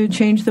wanted to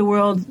change the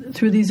world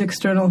through these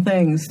external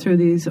things, through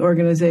these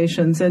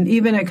organizations, and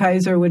even at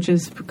Kaiser, which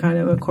is kind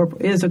of a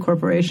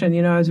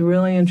corporation. I was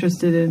really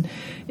interested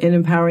in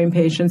empowering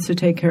patients to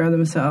take care of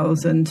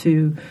themselves and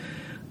to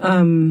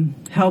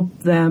help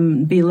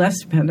them be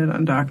less dependent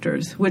on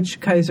doctors, which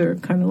Kaiser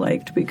kind of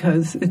liked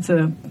because it's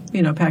a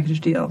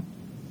package deal.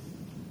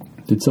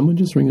 Did someone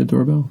just ring the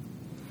doorbell?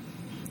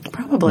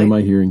 Probably. Or am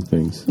I hearing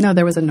things? No,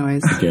 there was a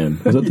noise. Again.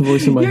 Was that the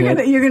voice in my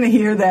head? You're going to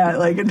hear that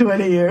in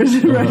 20 years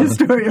and write a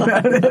story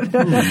about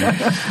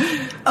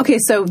it. Okay,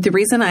 so the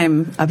reason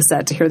I'm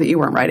upset to hear that you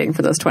weren't writing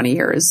for those 20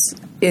 years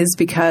is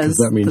because...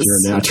 that means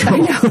you're a natural. I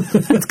know.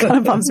 It kind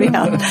of bums me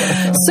out.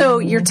 So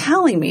you're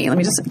telling me, let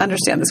me just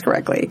understand this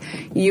correctly,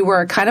 you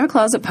were kind of a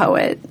closet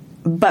poet,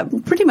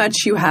 but pretty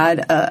much you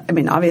had,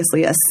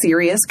 obviously a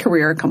serious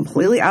career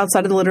completely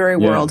outside of the literary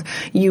world.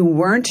 You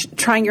weren't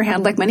trying your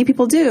hand like many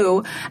people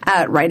do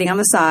at writing on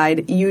the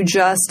side. You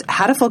just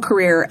had a full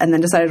career and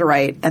then decided to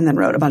write and then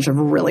wrote a bunch of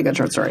really good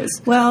short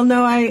stories. Well,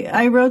 no,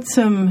 I wrote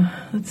some,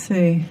 let's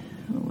see...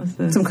 What was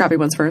this? Some crappy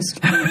ones first.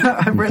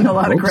 I've written a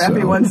lot of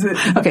crappy ones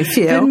that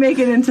few. Didn't make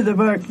it into the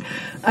book.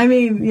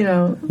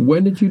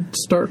 When did you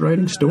start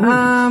writing stories?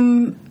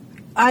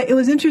 It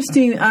was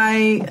interesting.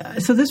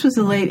 So this was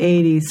the late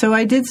 80s. So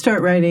I did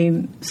start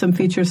writing some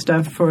feature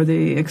stuff for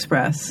the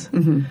Express.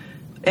 Mm-hmm.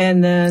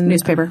 And then...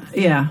 Newspaper.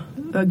 Yeah.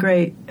 a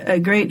great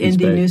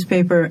indie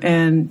newspaper,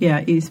 and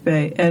East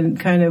Bay, and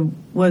kind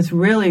of was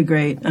really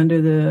great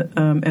under the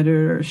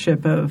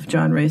editorship of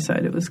John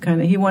Rayside. It was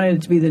he wanted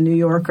it to be the New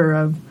Yorker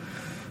of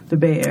the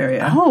Bay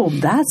Area. Oh,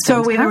 that's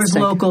so there was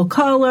local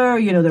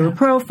color. There were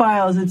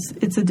profiles.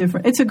 It's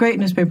a great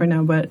newspaper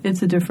now, but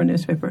it's a different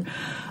newspaper.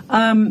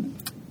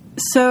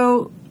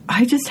 So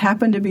I just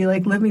happened to be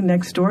living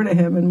next door to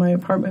him in my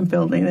apartment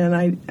building,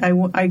 and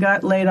I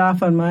got laid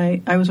off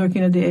I was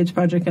working at the AIDS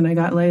Project, and I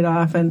got laid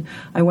off, and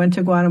I went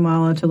to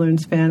Guatemala to learn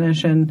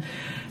Spanish, and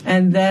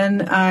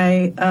then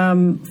I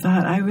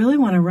thought, I really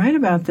want to write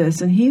about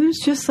this. And he was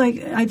just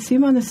I'd see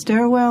him on the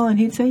stairwell, and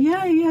he'd say,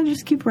 yeah,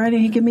 just keep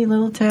writing. He'd give me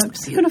little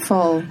tips.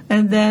 Beautiful.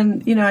 And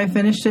then, I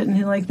finished it,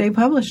 and they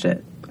published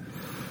it.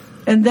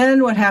 And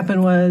then what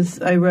happened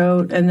was I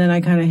wrote, and then I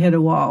kind of hit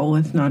a wall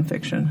with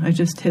nonfiction. I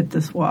just hit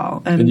this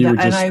wall, and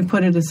I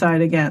put it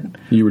aside again.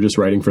 You were just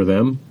writing for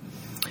them?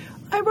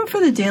 I wrote for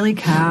the Daily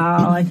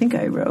Cal. I think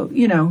I wrote,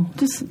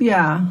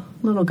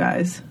 little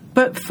guys.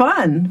 But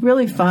fun,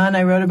 really fun.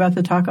 I wrote about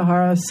the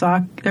Takahara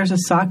sake. There's a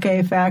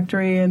sake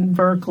factory in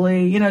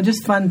Berkeley.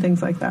 Just fun things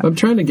like that. I'm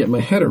trying to get my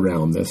head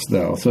around this,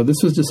 though. So this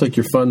was just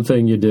your fun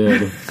thing you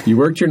did. You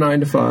worked your 9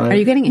 to 5. Are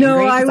you getting angry?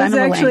 No, I was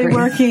actually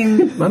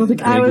working. I don't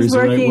think angry is the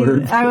right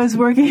word. I was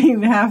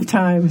working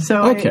half-time.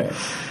 So okay.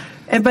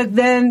 But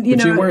then,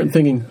 But you weren't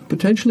thinking,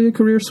 potentially a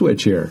career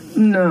switch here.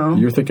 No.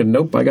 You're thinking,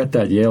 nope, I got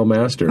that Yale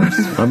Master's.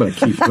 I'm going to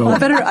keep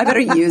going. I better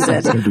use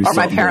it, or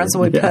my parents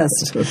will be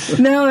pissed.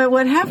 No,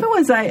 what happened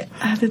was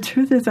the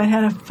truth is I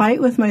had a fight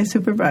with my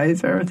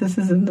supervisor. This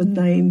is in the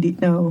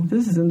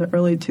this is in the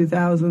early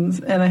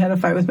 2000s. And I had a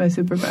fight with my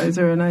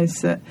supervisor, and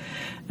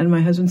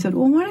my husband said,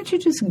 well, why don't you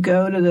just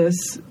go to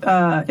this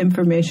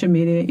information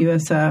meeting at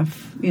USF,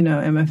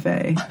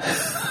 MFA.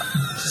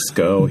 Just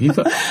go.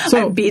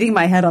 I'm beating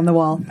my head on the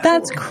wall.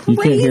 That's crazy. You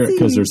can't hear it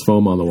because there's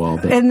foam on the wall.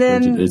 And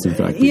then, is in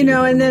fact,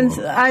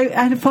 I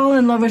had fallen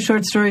in love with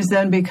short stories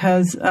then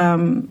because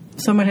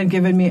someone had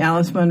given me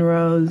Alice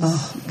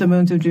Munro's The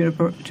Moons of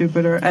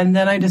Jupiter, and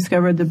then I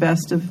discovered the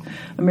best of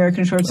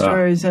American short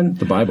stories and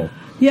the Bible.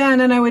 Yeah,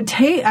 and then I would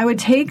take I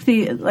would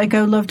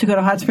love to go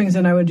to hot springs,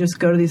 and I would just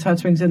go to these hot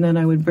springs, and then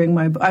I would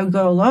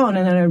go alone,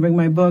 and then I would bring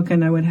my book,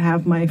 and I would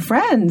have my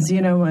friends,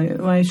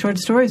 my short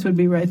stories would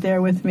be right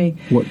there with me.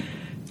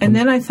 And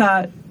then I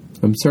thought...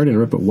 I'm sorry to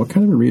interrupt, but what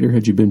kind of a reader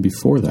had you been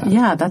before that?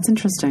 Yeah, that's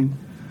interesting.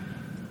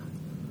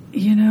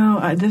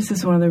 This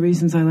is one of the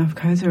reasons I left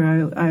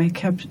Kaiser. I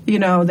kept,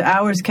 the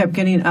hours kept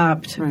getting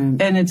upped,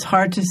 right. And it's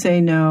hard to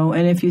say no,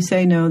 and if you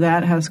say no,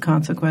 that has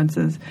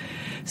consequences.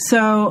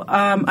 So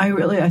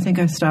I think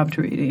I stopped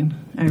reading.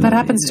 That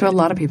happens to a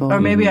lot of people. Or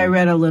maybe I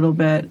read a little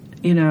bit,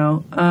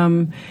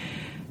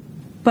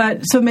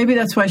 But so maybe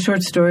that's why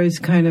short stories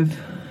kind of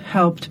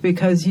helped,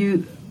 because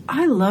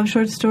I love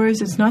short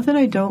stories. It's not that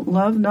I don't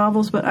love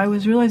novels, but I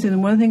was realizing that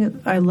one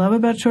thing I love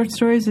about short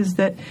stories is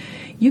that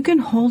you can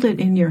hold it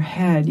in your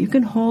head. You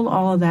can hold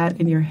all of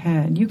that in your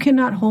head. You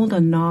cannot hold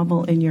a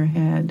novel in your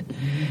head.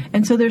 Mm-hmm.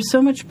 And so there's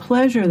so much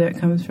pleasure that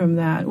comes from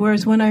that.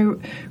 Whereas when I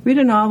read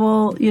a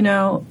novel,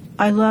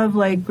 I love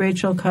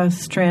Rachel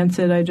Cuss'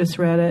 Transit. I just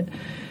read it.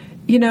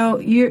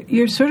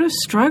 You're sort of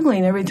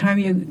struggling every time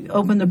you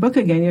open the book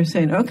again. You're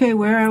saying, okay,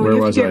 where are we?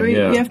 You have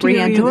to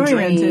get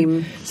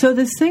reoriented. So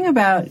this thing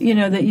about,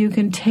 that you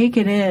can take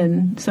it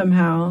in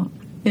somehow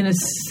in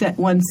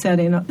one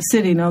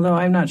sitting, although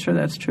I'm not sure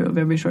that's true of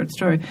every short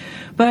story,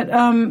 but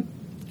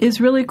is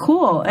really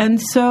cool.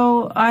 And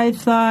so I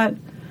thought,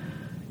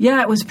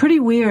 it was pretty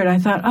weird. I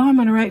thought, I'm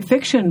going to write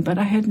fiction, but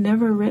I had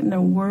never written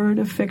a word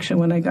of fiction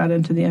when I got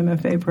into the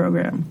MFA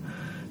program.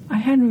 I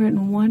hadn't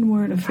written one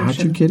word of fiction. How'd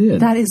you get in?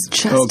 That is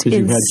just insane.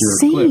 You had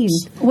your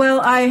clips. Well,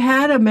 I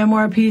had a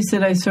memoir piece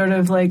that I sort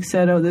of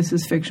said, this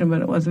is fiction,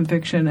 but it wasn't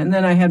fiction. And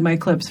then I had my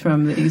clips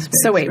from the East Bay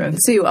So wait, Express.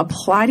 so you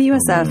apply to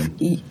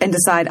USF and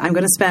decide, I'm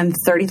going to spend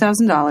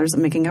 $30,000,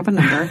 I'm making up a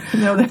number,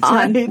 no, that's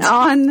on right.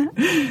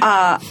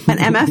 an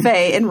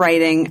MFA in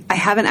writing. I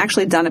haven't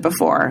actually done it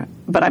before,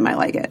 but I might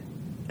like it.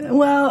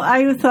 Well,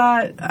 I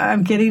thought,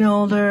 I'm getting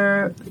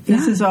older.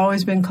 This has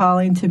always been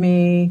calling to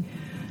me.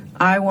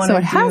 I want to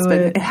do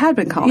it. It had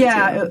been calling.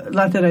 Yeah,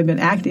 not that I've been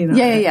acting on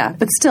it. Yeah.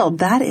 But still,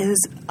 that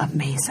is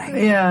amazing.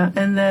 Yeah,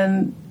 and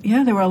then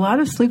there were a lot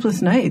of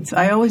sleepless nights.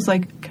 I always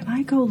can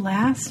I go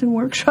last in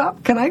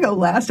workshop? Can I go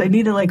last? I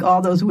needed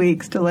all those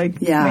weeks to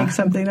make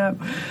something up.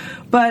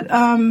 But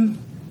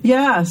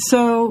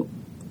so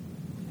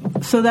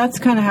that's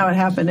kind of how it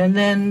happened. And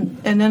then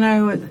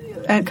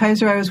at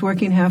Kaiser I was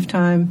working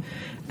half-time,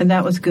 and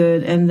that was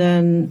good. And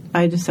then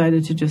I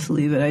decided to just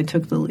leave it. I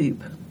took the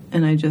leap.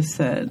 And I just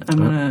said, I'm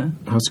going to...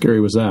 How scary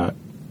was that?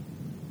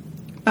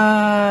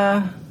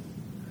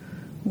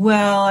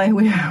 Well,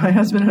 my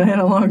husband and I had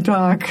a long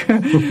talk.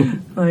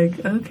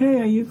 Okay,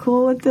 are you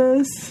cool with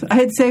this? I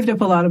had saved up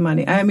a lot of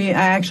money. I mean,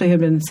 I actually had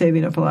been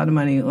saving up a lot of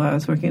money while I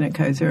was working at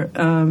Kaiser.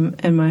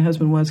 And my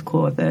husband was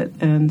cool with it.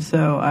 And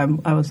so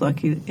I was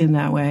lucky in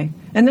that way.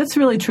 And that's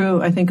really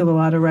true, I think, of a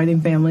lot of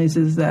writing families,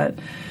 is that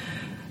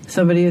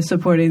somebody is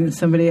supporting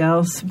somebody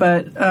else.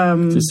 But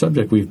it's a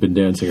subject we've been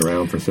dancing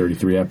around for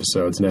 33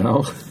 episodes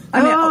now.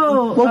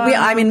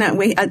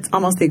 It's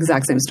almost the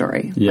exact same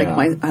story. Yeah. Like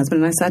my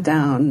husband and I sat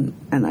down,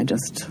 and I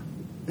just,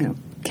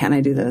 can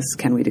I do this?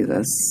 Can we do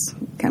this?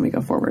 Can we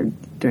go forward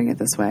doing it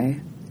this way?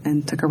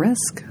 And took a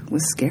risk. It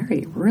was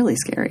scary, really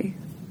scary.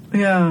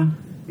 Yeah.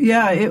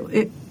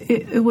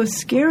 It was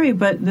scary,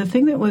 but the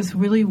thing that was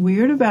really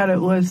weird about it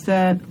was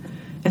that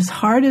as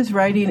hard as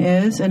writing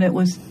is, and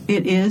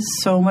it is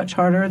so much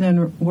harder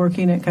than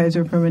working at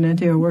Kaiser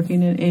Permanente or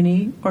working in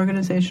any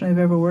organization I've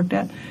ever worked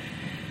at,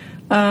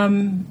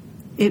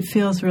 it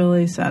feels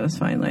really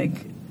satisfying.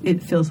 Like,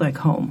 it feels like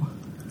home.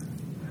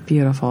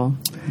 Beautiful.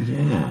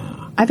 Yeah.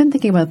 I've been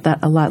thinking about that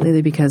a lot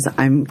lately because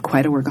I'm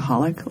quite a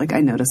workaholic. Like, I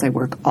notice I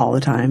work all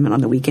the time and on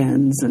the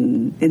weekends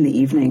and in the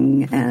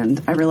evening, and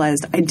I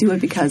realized I do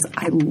it because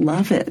I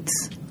love it.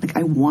 Like,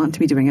 I want to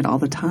be doing it all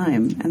the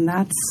time, and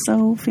that's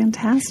so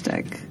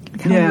fantastic.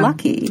 Like, how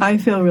lucky. I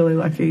feel really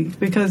lucky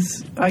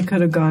because I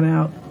could have gone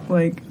out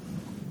like,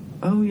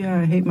 oh yeah,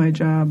 I hate my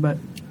job, but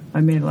I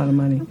made a lot of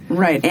money.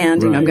 Right,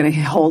 and I'm going to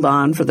hold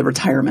on for the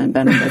retirement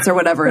benefits or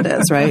whatever it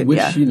is, right?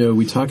 Which,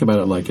 we talk about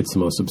it like it's the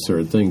most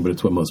absurd thing, but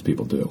it's what most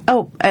people do.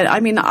 Oh,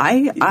 I mean,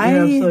 You're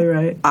absolutely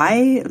right.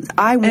 I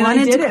wanted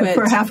I did to quit it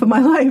for half of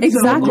my life.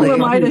 Exactly. So who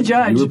am I to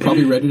judge? You were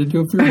probably ready to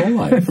do it for your whole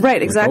life.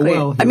 Right, exactly. Like,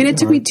 oh, well, I mean, it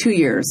took me 2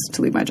 years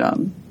to leave my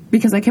job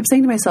because I kept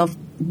saying to myself,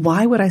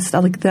 why would I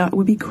stop? Like, that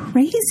would be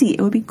crazy.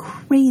 It would be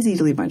crazy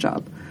to leave my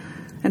job.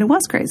 And it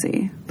was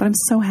crazy, but I'm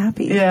so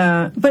happy.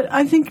 Yeah, but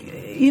I think,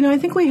 I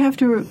think we have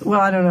to,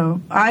 I don't know.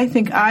 I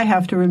think I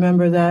have to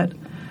remember that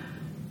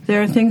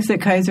there are things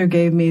that Kaiser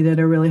gave me that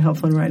are really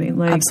helpful in writing.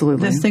 Like,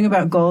 absolutely. This thing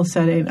about goal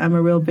setting, I'm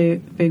a real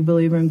big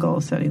believer in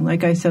goal setting.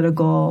 Like, I set a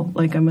goal,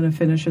 like I'm going to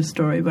finish a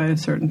story by a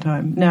certain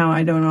time. Now,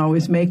 I don't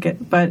always make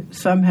it, but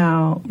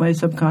somehow my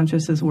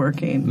subconscious is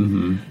working.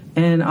 Mm-hmm.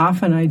 And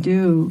often I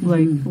do,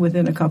 like,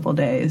 within a couple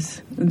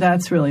days.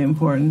 That's really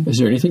important. Is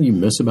there anything you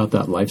miss about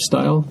that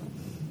lifestyle?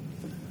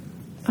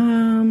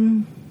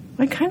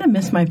 I kind of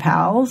miss my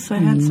pals. I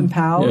had some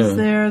pals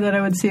there that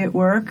I would see at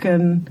work,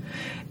 and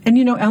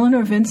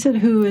Eleanor Vincent,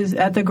 who is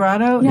at the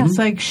Grotto, it's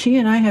like she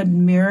and I had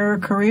mirror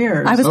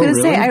careers. I was going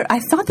to say, I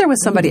thought there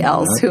was somebody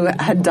else who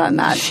had done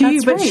that.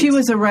 She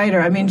was a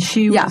writer. I mean,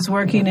 she was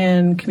working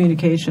in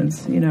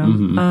communications,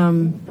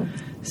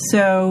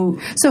 So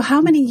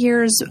how many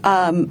years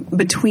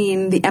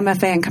between the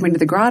MFA and coming to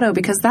the Grotto?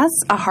 Because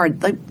that's a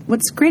hard. Like,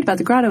 what's great about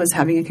the Grotto is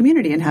having a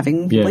community and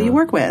having people you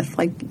work with.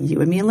 Like, you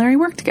and me and Larry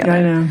work together.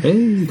 I know.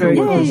 Hey, very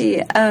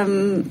Yay.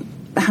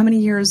 How many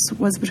years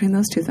was between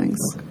those two things?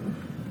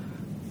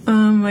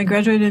 I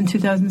graduated in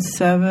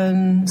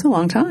 2007. It's a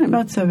long time.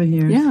 About 7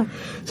 years. Yeah.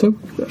 So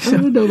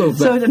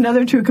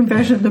another true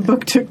confession, the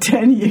book took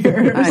 10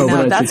 years. I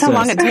know. That's how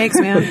long it takes,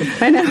 man.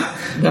 I know.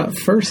 That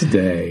first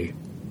day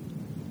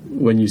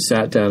when you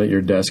sat down at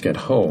your desk at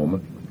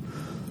home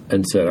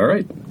and said, all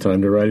right,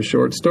 time to write a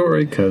short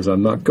story because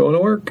I'm not going to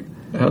work,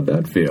 how'd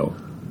that feel?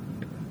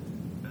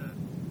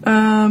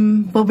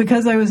 Well,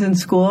 because I was in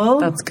school.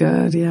 That's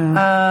good,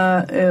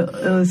 yeah. It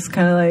was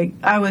kind of like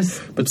I was...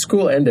 But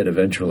school ended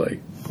eventually.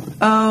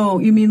 Oh,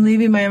 you mean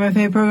leaving my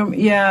MFA program?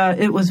 Yeah,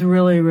 it was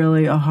really,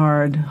 really a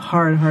hard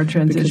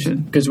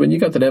transition. Because when you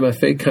got that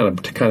MFA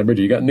kind of bridge,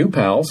 you got new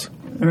pals.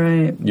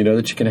 Right. You know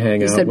that you can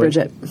hang out with. You said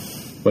Bridget.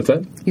 What's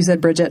that? You said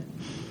Bridget.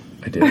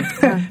 I did.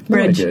 Bridge. No,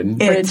 I didn't.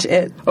 Bridge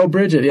it. Oh,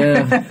 Bridget,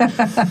 yeah.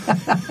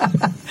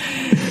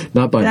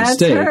 Not by That's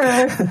mistake.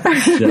 her.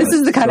 This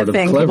is the kind of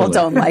thing people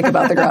don't like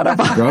about the GrottoPod.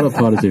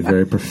 GrottoPod is a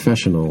very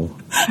professional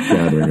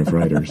gathering of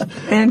writers.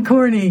 And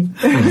corny.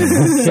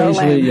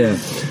 Occasionally, yeah.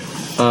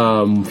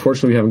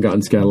 Fortunately, we haven't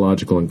gotten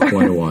scatological in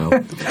quite a while.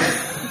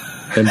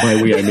 And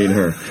by we, I mean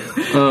her.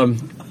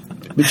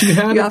 But you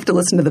have to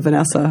listen to the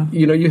Vanessa.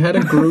 You had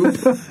a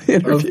group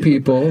of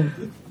people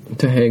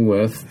to hang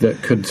with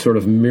that could sort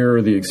of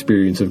mirror the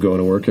experience of going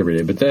to work every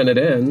day. But then it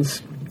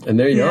ends, and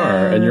there you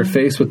are, and you're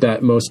faced with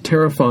that most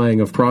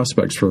terrifying of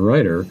prospects for a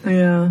writer.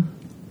 Yeah.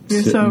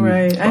 You're so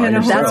right.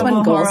 That's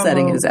when goal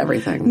setting is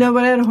everything. No,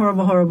 but I had a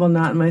horrible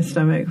knot in my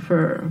stomach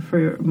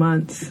for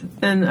months.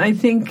 And I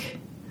think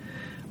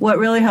what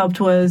really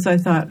helped was I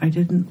thought I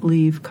didn't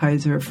leave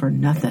Kaiser for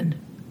nothing.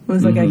 It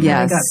was like I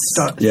kind of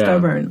got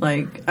stubborn.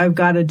 Like, I've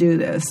got to do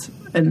this.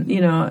 And,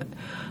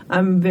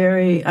 I'm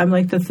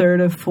like the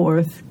third of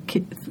four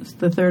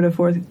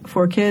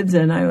kids,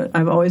 and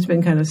I've always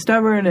been kind of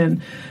stubborn,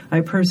 and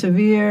I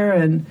persevere,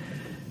 and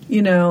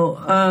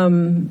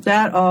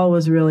that all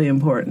was really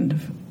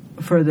important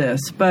for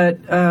this. But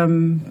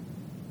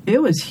it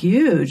was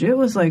huge. It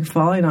was like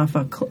falling off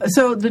a cliff.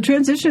 So the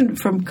transition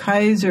from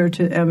Kaiser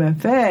to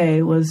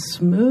MFA was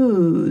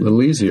smooth. A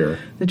little easier.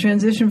 The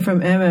transition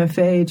from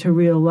MFA to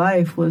real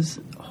life was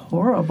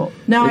horrible.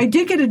 Now, I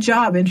did get a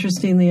job,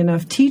 interestingly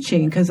enough,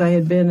 teaching because I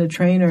had been a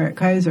trainer at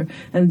Kaiser,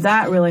 and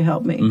that really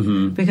helped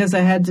me because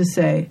I had to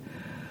say,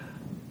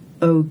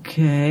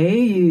 okay,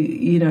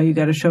 you know, you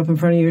got to show up in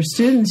front of your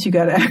students. You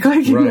got to act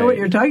like you know what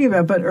you're talking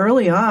about. But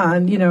early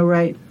on, you know,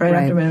 right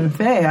after my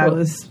MFA, it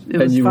was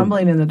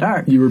fumbling in the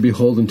dark. You were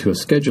beholden to a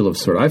schedule of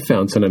sort. I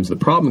found sometimes the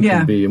problem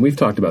can be, and we've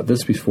talked about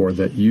this before,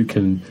 that you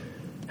can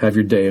have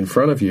your day in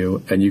front of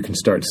you and you can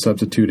start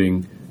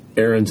substituting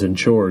errands and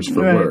chores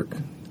for work.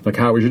 Like,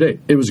 how was your day?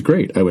 It was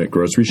great. I went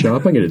grocery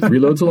shopping. I did 3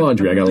 loads of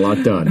laundry. I got a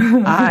lot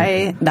done.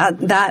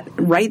 That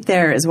right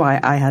there is why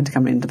I had to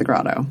come into the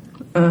Grotto.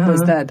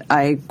 Was that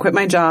I quit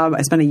my job.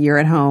 I spent a year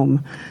at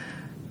home.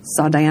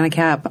 Saw Diana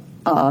Kapp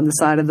on the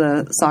side of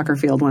the soccer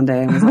field one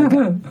day and was like,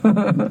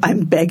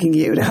 I'm begging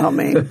you to help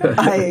me.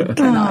 I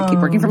cannot keep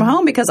working from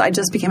home because I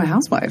just became a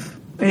housewife.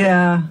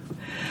 Yeah.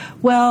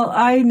 Well,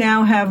 I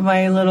now have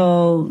my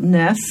little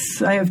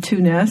nests. I have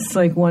 2 nests.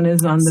 Like, one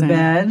is on the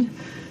bed.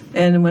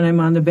 And when I'm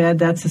on the bed,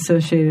 that's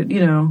associated,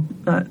 you know,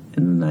 not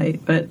in the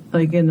night, but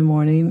like in the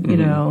morning, you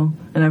know,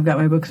 and I've got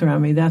my books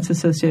around me. That's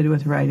associated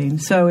with writing.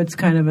 So it's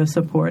kind of a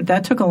support.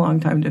 That took a long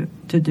time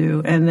to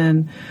do. And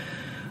then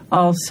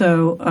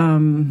also,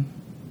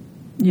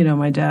 you know,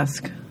 my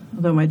desk.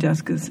 Although my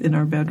desk is in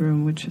our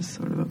bedroom, which is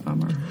sort of a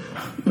bummer.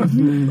 Let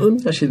me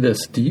ask you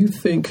this. Do you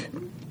think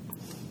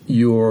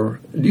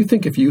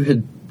if you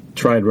had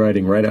tried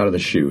writing right out of the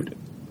chute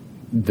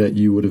that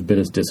you would have been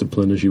as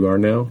disciplined as you are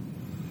now?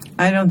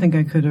 I don't think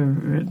I could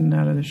have written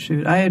out of the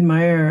chute. I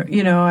admire,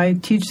 you know, I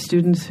teach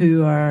students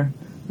who are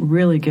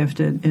really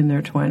gifted in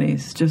their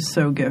 20s, just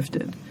so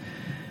gifted.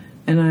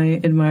 And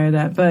I admire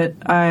that. But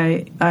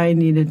I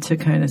needed to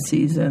kind of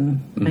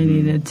season. I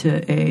needed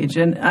to age.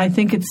 And I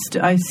think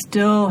I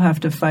still have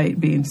to fight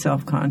being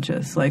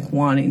self-conscious, like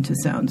wanting to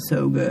sound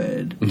so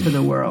good to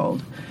the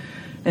world.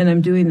 And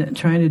I'm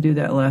trying to do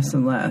that less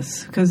and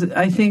less. Because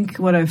I think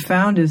what I've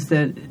found is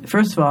that,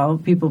 first of all,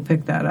 people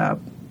pick that up.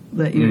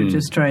 That you're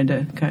just trying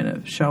to kind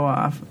of show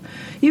off,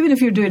 even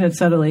if you're doing it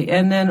subtly.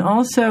 And then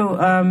also,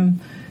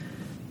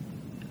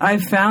 I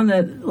found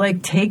that,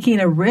 like, taking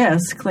a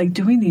risk, like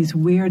doing these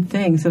weird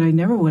things that I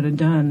never would have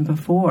done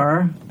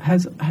before,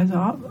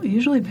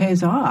 usually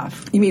pays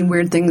off. You mean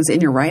weird things in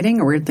your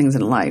writing or weird things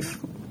in life?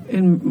 Are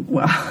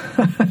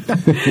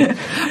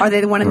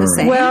they the one and the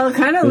same? Well,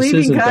 kind of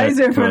leaving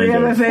Kaiser for the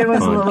MFA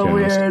was a little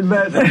weird,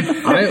 but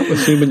I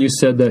assume when you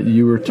said that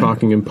you were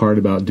talking in part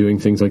about doing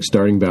things like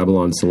starting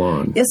Babylon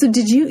Salon. Yeah. So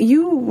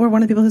you were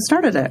one of the people who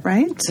started it,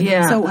 right?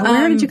 Yeah. So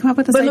where did you come up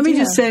with this idea? But let me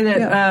just say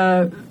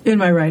that in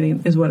my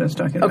writing is what I was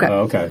talking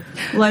about. Okay.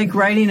 Like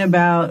writing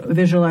about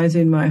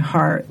visualizing my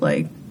heart,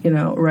 like, you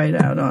know, right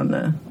out on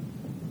the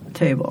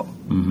table.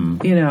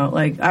 You know,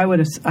 like I would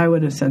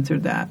have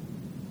censored that.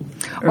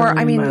 Or,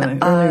 I mean,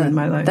 earlier in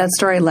my life. That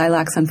story,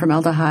 Lilacs and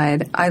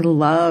Formaldehyde, I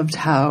loved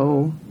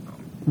how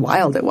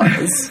wild it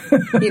was,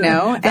 you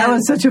know? That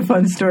was such a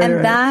fun story.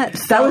 And that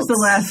was the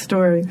last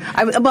story.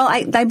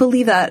 I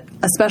believe that,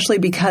 especially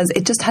because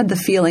it just had the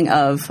feeling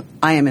of,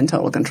 I am in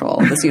total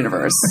control of this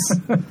universe.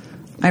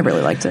 I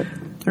really liked it.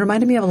 It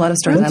reminded me of a lot of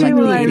stories I like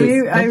to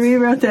read. I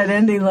rewrote that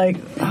ending like,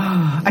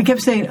 I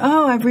kept saying,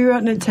 I've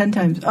rewritten it 10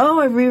 times.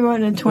 I've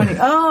rewritten it 20.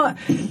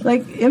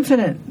 Like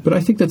infinite. But I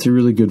think that's a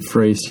really good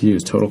phrase to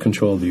use, total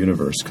control of the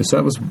universe. Because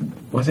that was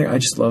one thing I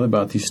just love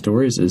about these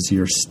stories is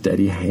your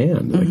steady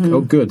hand. Like,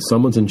 oh, good,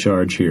 someone's in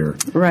charge here.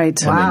 Right.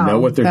 And they know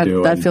what they're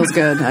doing. That feels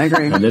good. I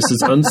agree. And this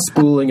is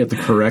unspooling at the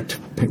correct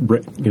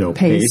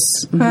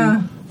pace.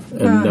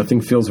 And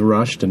nothing feels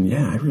rushed, and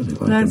I really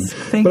like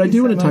them. But I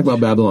do want to talk about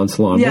Babylon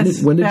Salon.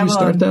 Yes, when did you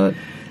start that?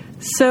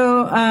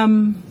 So,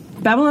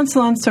 Babylon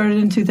Salon started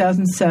in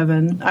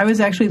 2007. I was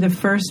actually the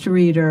first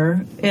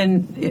reader,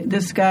 and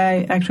this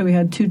guy, actually we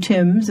had 2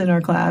 Tims in our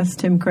class,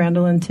 Tim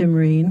Crandall and Tim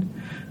Reen.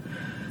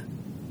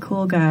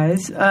 Cool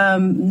guys.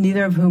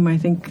 Neither of whom I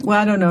think,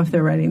 I don't know if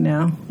they're writing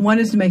now. One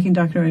is making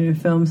documentary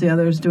films, the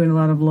other is doing a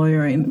lot of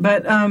lawyering.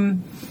 But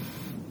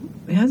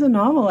he has a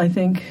novel, I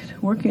think,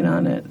 working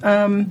on it.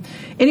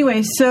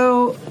 Anyway,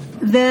 so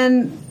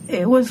then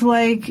it was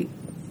like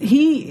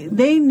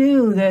they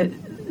knew that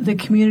the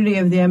community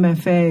of the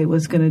MFA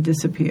was going to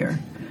disappear.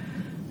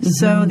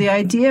 So the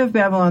idea of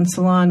Babylon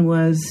Salon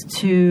was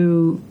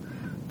to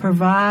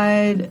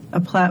provide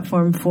a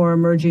platform for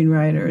emerging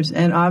writers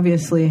and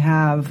obviously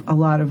have a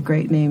lot of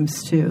great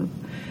names too.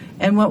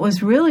 And what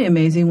was really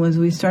amazing was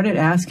we started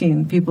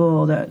asking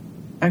people that,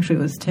 actually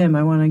it was Tim,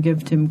 I want to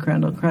give Tim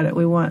Crandall credit,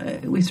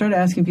 we started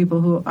asking people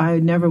who I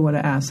never would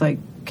have asked, like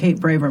Kate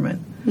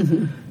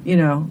Braverman, you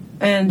know,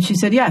 and she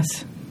said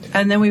yes.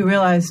 And then we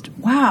realized,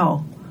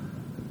 wow,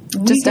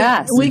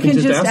 we can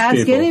just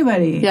ask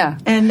anybody. Yeah.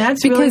 And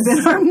that's because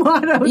really been our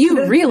motto.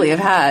 You really have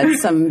had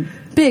some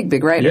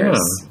big writers.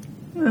 Yeah.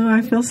 Oh,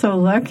 I feel so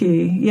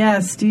lucky. Yeah,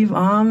 Steve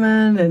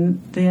Almond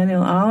and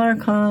Daniel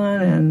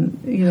Alarcon and,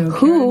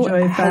 who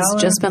Joy has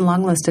Fowler. Just been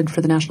longlisted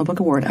for the National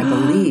Book Award, I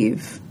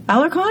believe.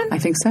 Alarcon? I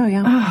think so,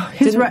 yeah. Oh,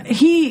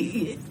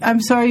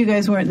 I'm sorry you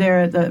guys weren't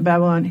there at the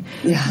Babylon.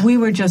 Yeah. We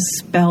were just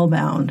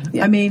spellbound.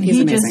 Yeah, I mean,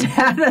 he just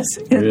had us,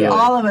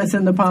 all of us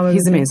in the palm of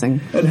his hand. He's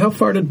amazing. And how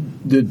far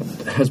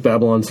has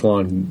Babylon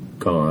Salon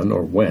gone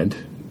or went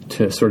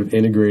to sort of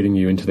integrating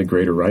you into the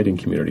greater writing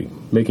community,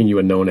 making you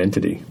a known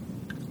entity?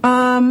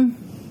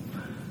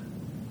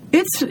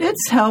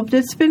 It's helped.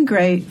 It's been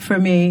great for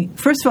me.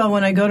 First of all,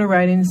 when I go to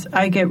writings,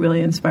 I get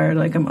really inspired.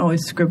 Like, I'm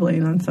always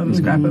scribbling on some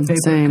scrap of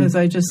paper because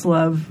I just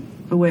love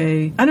the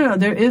way, I don't know,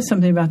 there is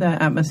something about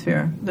that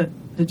atmosphere that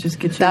just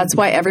gets you. That's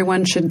why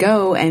everyone should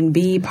go and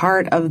be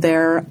part of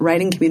their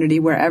writing community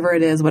wherever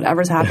it is,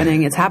 whatever's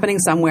happening. It's happening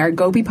somewhere.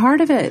 Go be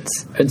part of it.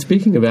 And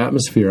speaking of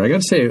atmosphere, I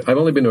got to say, I've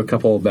only been to a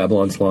couple of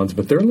Babylon Salons,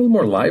 but they're a little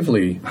more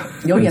lively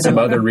than some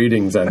other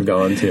readings I've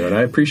gone to, and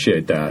I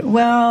appreciate that.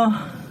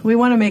 Well, we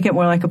want to make it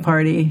more like a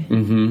party.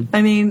 Mm-hmm.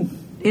 I mean,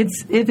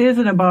 it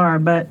isn't a bar,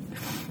 but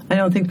I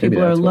don't think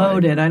people are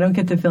loaded. I don't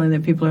get the feeling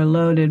that people are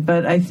loaded,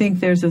 but I think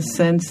there's a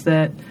sense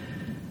that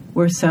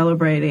we're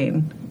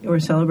celebrating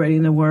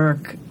the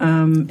work.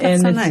 And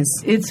That's so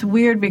nice. It's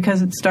weird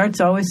because it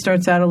always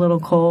starts out a little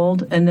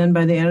cold, and then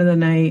by the end of the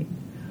night,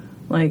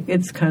 like,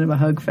 it's kind of a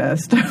hug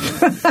fest.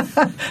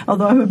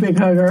 Although I'm a big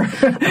hugger.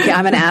 Okay,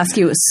 I'm going to ask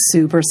you a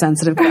super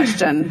sensitive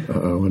question.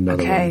 Uh-oh,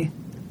 another one.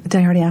 Did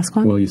I already ask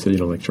one? Well, you said you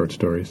don't like short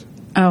stories.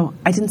 Oh,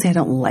 I didn't say I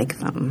don't like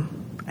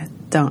them.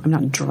 I'm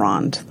not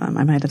drawn to them.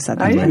 I might have said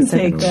that. I didn't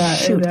take that.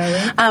 Shoot.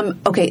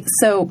 Okay,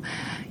 so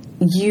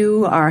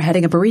you are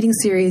heading up a reading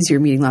series. You're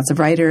meeting lots of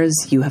writers.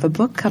 You have a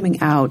book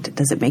coming out.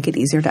 Does it make it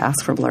easier to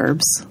ask for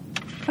blurbs?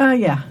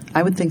 Yeah.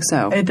 I would think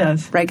so. It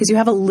does. Right, because you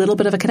have a little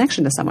bit of a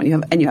connection to someone.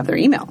 You have their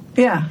email.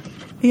 Yeah.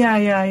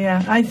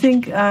 I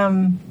think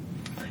but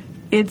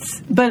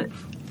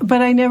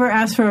I never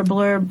asked for a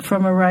blurb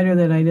from a writer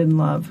that I didn't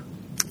love.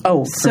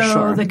 Oh, for sure.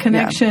 So the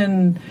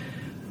connection,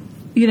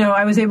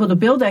 I was able to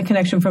build that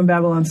connection from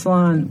Babylon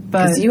Salon.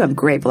 Because you have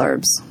great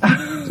blurbs.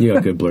 You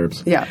have good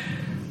blurbs. Yeah.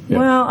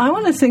 Well, I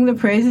want to sing the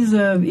praises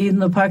of Eden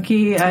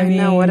Lepucki. I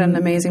know, what an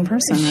amazing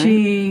person.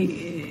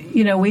 She,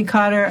 we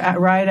caught her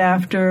right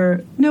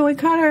after. No, we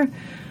caught her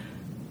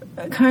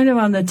kind of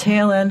on the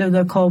tail end of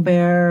the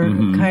Colbert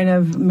kind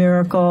of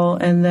miracle,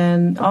 and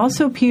then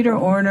also Peter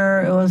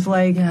Orner. It was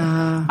like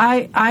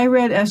I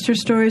read Esther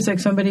stories, like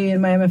somebody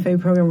in my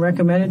MFA program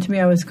recommended to me.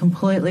 I was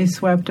completely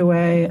swept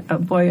away.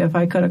 Boy, if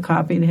I could have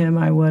copied him,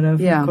 I would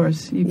have. Yeah. Of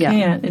course, you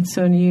can't. It's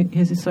so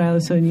his style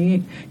is so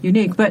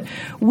unique. But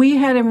we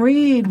had him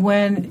read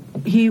when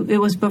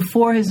it was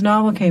before his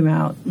novel came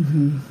out.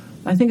 Mm-hmm.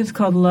 I think it's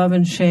called Love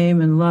and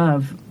Shame and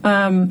Love.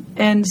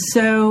 And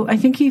so I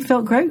think he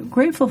felt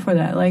grateful for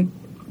that, like,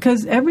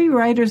 because every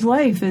writer's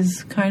life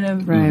is kind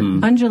of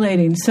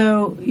undulating.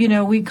 So,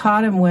 we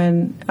caught him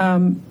when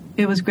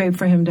it was great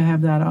for him to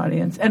have that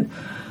audience. And,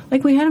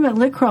 like, we had him at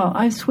Lit Crawl.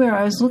 I swear,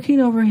 I was looking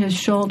over his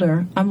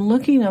shoulder.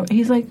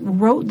 He's like,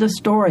 wrote the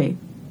story.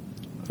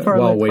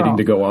 While waiting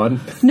to go on?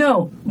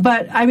 No,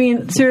 but, I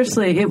mean,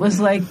 seriously, it was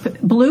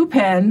like blue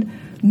pen,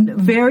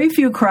 very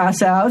few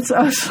cross-outs.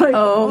 I was like,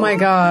 oh my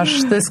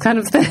gosh, this kind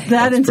of thing.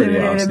 That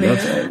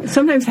intimidated me.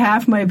 Sometimes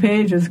half my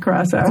page is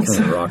cross-outs.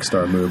 That's a rock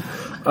star move.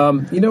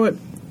 You know what?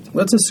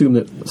 Let's assume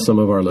that some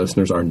of our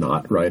listeners are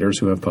not writers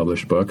who have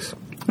published books.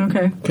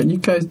 Okay. Can you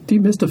guys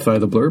demystify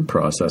the blurb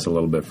process a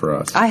little bit for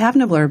us? I have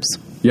no blurbs.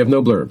 You have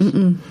no blurbs?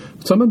 Mm-mm.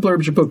 Someone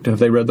blurbs your book. Have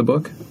they read the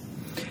book?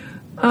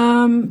 Or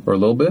a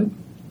little bit?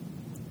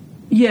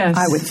 Yes.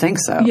 I would think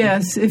so.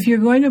 Yes. If you're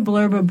going to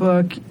blurb a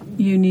book,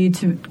 you need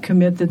to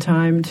commit the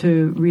time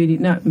to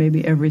reading, not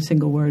maybe every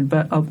single word,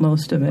 but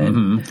most of it.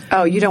 Mm-hmm.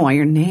 Oh, you don't want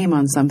your name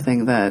on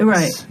something that...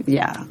 Right.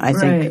 Yeah.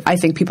 I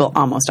think people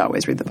almost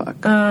always read the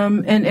book.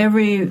 And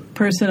every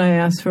person I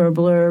asked for a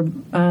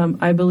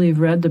blurb, I believe,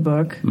 read the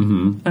book.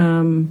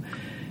 Mm-hmm.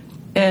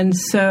 And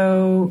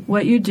so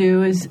what you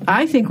do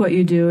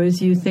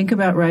is you think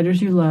about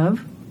writers you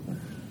love.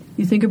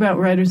 You think about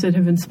writers that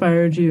have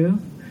inspired you.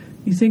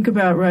 You think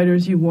about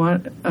writers you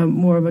want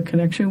more of a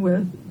connection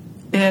with.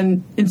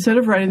 And instead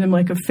of writing them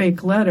like a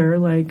fake letter,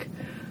 like,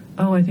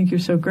 oh, I think you're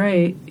so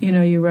great,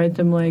 you write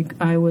them like,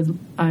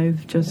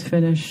 I've just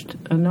finished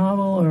a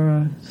novel or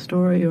a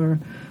story or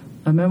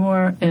a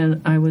memoir,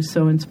 and I was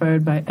so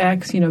inspired by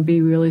X,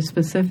 be really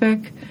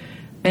specific,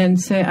 and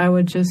say, I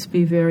would just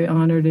be very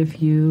honored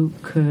if you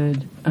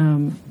could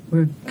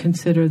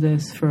consider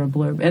this for a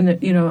blurb. And,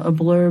 a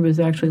blurb is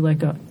actually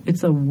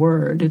it's a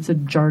word. It's a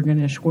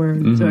jargonish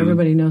word. So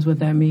everybody knows what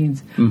that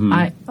means. Mm-hmm.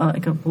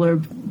 Like a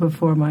blurb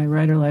before my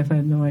writer life, I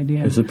had no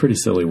idea. It's a pretty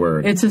silly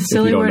word. It's a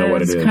silly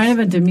word. It's kind of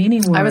a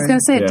demeaning word. I was going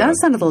to say, it does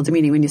sound a little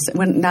demeaning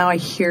when now I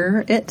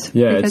hear it.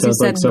 Yeah, it sounds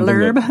like something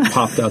blurb. That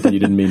popped out that you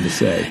didn't mean to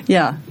say.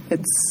 Yeah,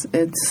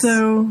 it's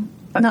so...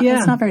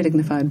 It's not very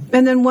dignified.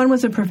 And then one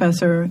was a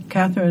professor,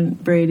 Catherine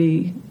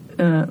Brady,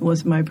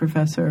 was my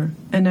professor,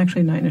 and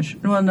actually Nina.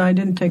 Well, no, I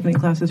didn't take any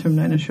classes from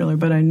Nina Schiller,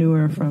 but I knew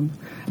her from.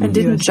 And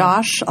didn't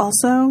Josh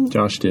also?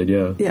 Josh did,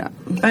 yeah. Yeah,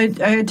 I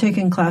had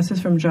taken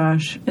classes from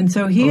Josh, and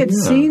so he had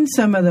seen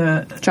some of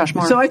the Josh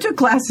Moore. So I took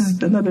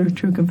classes. Another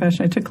true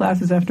confession: I took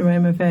classes after my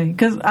MFA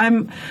because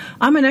I'm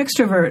an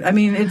extrovert. I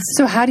mean, it's.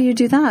 So how do you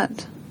do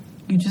that?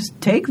 You just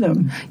take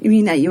them. You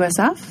mean at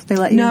USF? They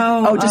let you?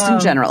 No. Oh, just in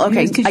general.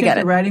 Okay, I get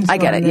it. I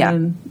get it.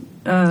 Yeah.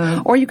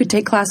 Or you could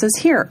take classes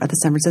here at the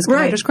San Francisco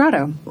Writers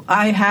Grotto.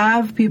 I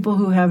have people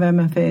who have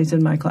MFAs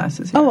in my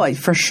classes here. Oh,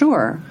 for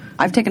sure.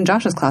 I've taken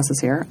Josh's classes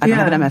here. I don't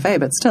have an MFA,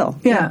 but still.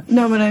 Yeah.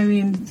 No, but I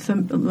mean,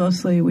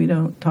 mostly we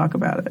don't talk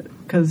about it.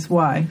 Because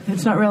why?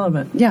 It's not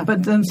relevant. Yeah.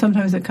 But then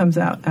sometimes it comes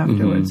out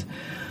afterwards.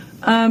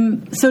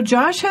 So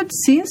Josh had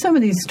seen some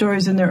of these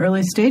stories in their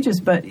early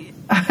stages, but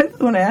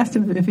when I asked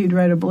him if he'd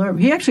write a blurb,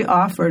 he actually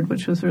offered,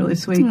 which was really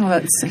sweet.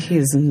 Oh,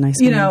 he's a nice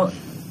guy. You know,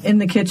 in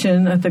the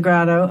kitchen at the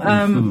grotto.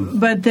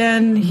 But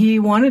then he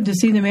wanted to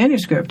see the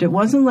manuscript. It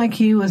wasn't like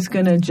he was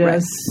going to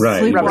just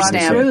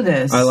sleepwalk through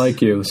this. I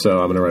like you, so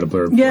I'm going to write a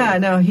blurb. Yeah,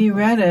 no, he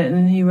read it,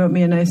 and he wrote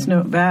me a nice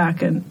note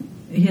back, and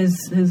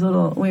his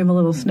little, we have a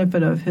little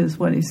snippet of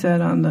what he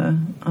said on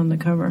the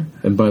cover.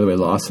 And by the way,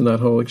 lost in that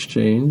whole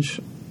exchange,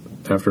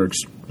 after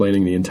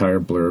explaining the entire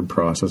blurb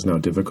process and how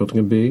difficult it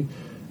can be,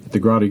 at the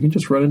grotto, you can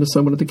just run into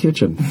someone at the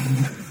kitchen.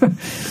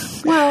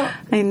 Well,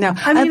 I know.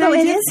 I mean,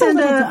 I did send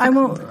I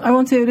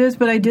won't say it is,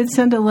 but I did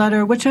send a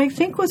letter, which I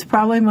think was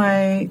probably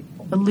my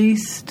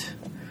least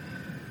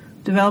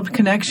developed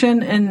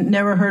connection, and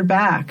never heard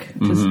back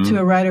to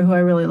a writer who I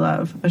really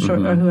love,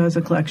 who has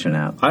a collection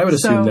out. I would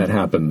assume that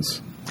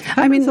happens.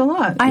 I mean, a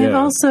lot.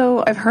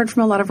 I've heard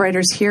from a lot of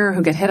writers here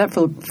who get hit up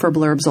for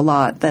blurbs a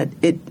lot that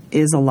it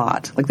is a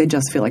lot. Like they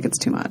just feel like it's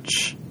too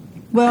much.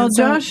 Well,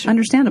 Josh,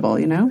 understandable,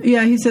 you know.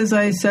 Yeah, he says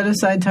I set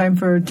aside time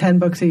for 10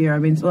 books a year. I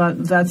mean,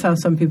 that's how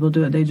some people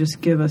do it. They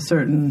just give a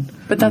certain.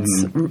 But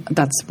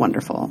that's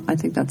wonderful. I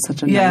think that's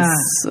such a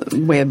nice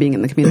way of being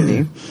in the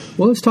community.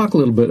 Well, let's talk a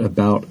little bit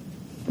about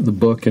the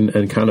book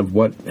and kind of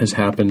what has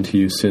happened to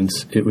you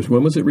since it was.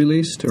 When was it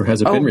released, or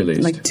has it been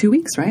released? Like 2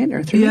 weeks, right,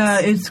 or 3 weeks? Yeah,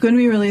 it's going to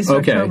be released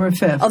October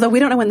 5th. Although we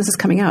don't know when this is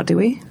coming out, do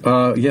we?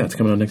 Yeah, it's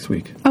coming out next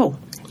week. Oh,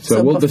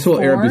 so this will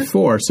air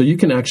before, so you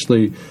can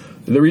actually.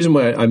 The reason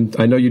why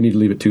I know you need to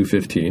leave at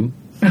 2:15,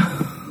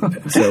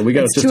 so we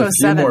got just a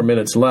few more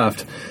minutes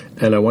left,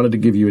 and I wanted to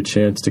give you a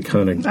chance to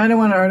kind of. I don't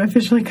want to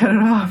artificially cut it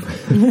off.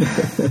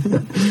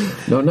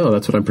 No,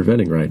 that's what I'm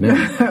preventing right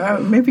now.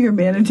 Maybe you're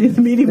managing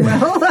the meeting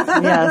well.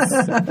 Yes,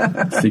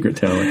 secret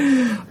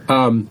talent.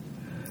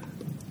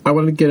 I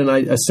want to get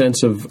a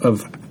sense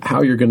of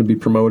how you're going to be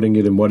promoting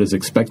it and what is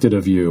expected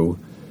of you.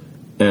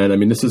 And, I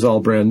mean, this is all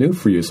brand new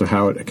for you, so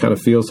how it kind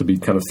of feels to be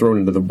kind of thrown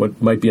into what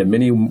might be a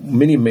mini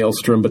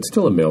maelstrom, but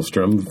still a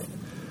maelstrom.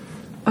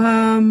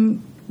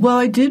 Well,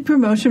 I did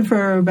promotion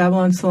for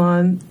Babylon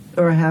Salon,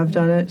 or I have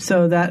done it,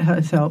 so that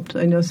has helped.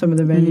 I know some of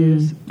the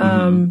venues.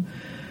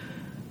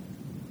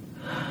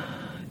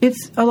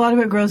 It's a lot of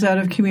it grows out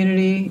of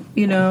community,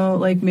 you know,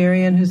 like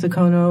Marianne, who's the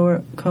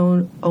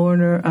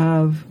co-owner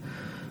of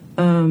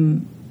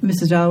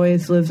Mrs.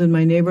 Dalloway's, lives in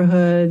my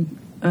neighborhood.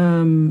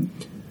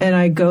 And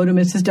I go to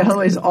Mrs.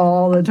 Dalloway's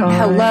all the time.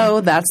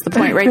 Hello, that's the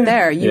point right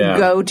there. You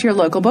go to your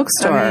local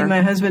bookstore. I mean,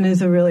 my husband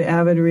is a really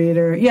avid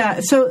reader. Yeah,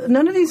 so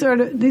none of these are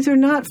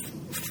not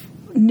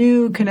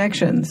new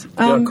connections.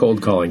 You're not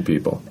cold calling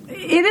people.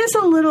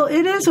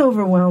 It is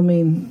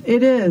overwhelming.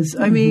 It is.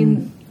 I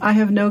mean, I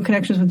have no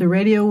connections with the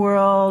radio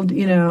world.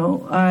 You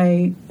know,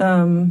 I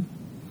don't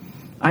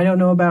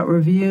know about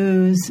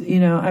reviews. You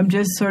know, I'm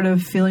just sort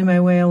of feeling my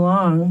way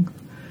along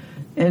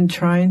and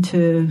trying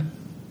to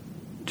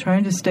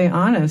stay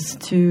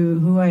honest to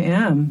who I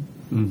am.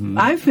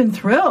 I've been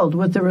thrilled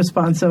with the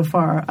response so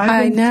far.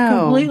 I've been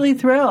completely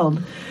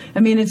thrilled. I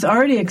mean, it's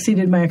already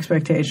exceeded my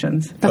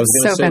expectations. That's I was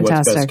going to say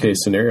fantastic. What's best case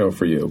scenario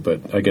for you,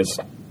 but I guess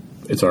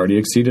it's already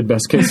exceeded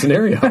best case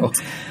scenario.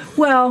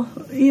 Well,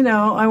 you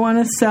know, I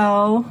want to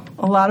sell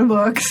a lot of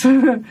books.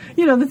 You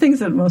know, the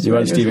things that most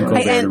writers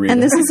want.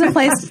 And this is a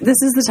place.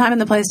 This is the time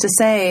and the place to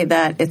say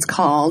that it's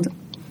called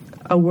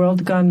A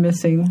World Gone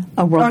Missing.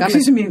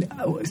 Excuse me.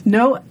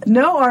 No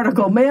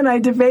article. Man, I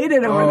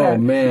debated over that. Oh,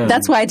 man.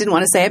 That's why I didn't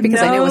want to say it,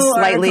 because I knew it was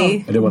slightly... I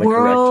didn't want to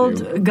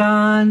correct you.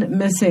 Gone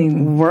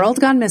Missing. World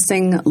Gone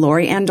Missing,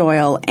 Laurie Ann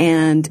Doyle.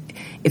 And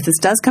if this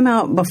does come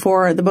out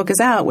before the book is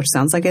out, which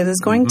sounds like it is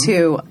going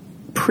to...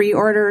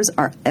 Pre-orders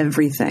are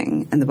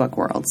everything in the book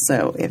world.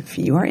 So if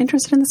you are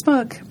interested in this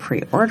book,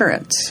 pre-order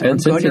it. Or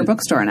go to your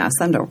bookstore and ask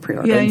them to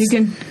pre-order it. Yeah, you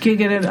can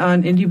get it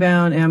on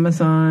IndieBound,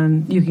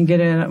 Amazon. You can get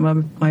it at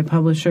my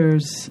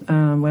publisher's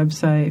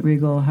website,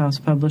 Regal House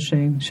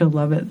Publishing. She'll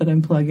love it that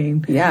I'm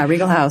plugging. Yeah,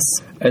 Regal House.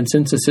 And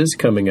since this is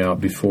coming out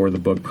before the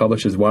book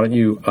publishes, why don't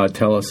you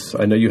tell us,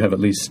 I know you have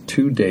at least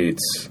 2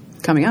 dates.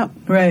 Coming up.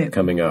 Right.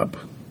 Coming up.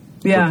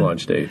 Yeah. Book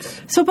launch dates.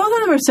 So both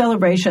of them are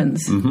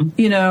celebrations.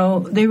 You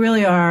know, they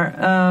really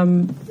are.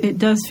 It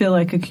does feel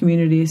like a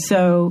community.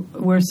 So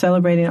we're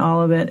celebrating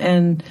all of it.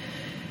 And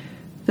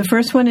the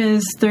first one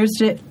is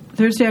Thursday,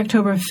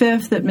 October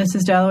 5th at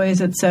Mrs.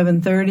 Dalloway's at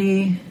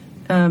 7:30.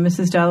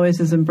 Mrs. Dalloway's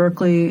is in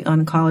Berkeley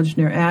on College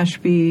near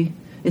Ashby.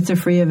 It's a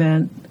free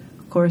event.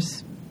 Of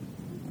course,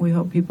 we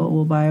hope people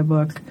will buy a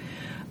book.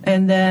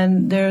 And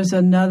then there's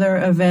another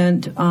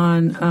event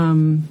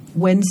on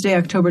Wednesday,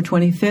 October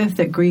 25th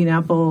at Green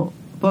Apple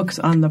Books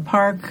on the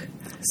Park.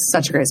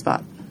 Such a great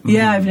spot.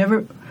 Yeah, I've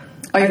never...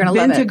 I've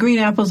been to Green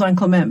Apples on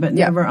Clement, but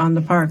never on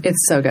the Park.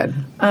 It's so good.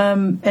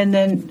 And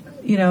then,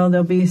 you know,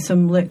 there'll be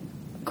some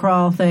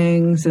crawl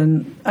things,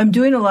 and I'm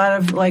doing a lot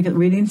of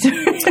reading.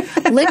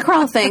 Lit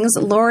crawl things.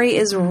 Laurie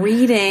is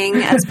reading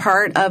as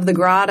part of the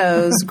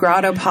Grotto's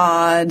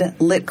GrottoPod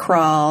Lit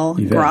Crawl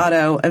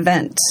Grotto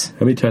event.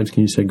 How many times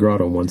can you say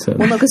grotto in one sentence?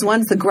 Well, no, because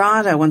one's the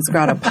Grotto, one's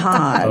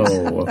GrottoPod.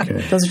 Oh,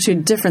 okay. Those are two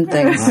different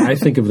things. I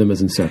think of them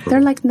as inseparable.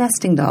 They're like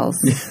nesting dolls.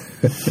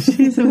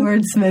 She's a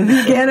wordsmith.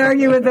 You can't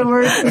argue with the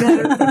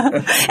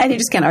wordsmith. And you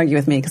just can't argue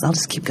with me because I'll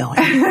just keep going.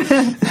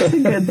 That's a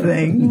good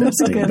thing.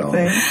 That's a good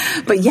thing.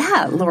 But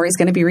yeah, Laurie's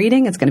going to be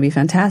reading. It's going to be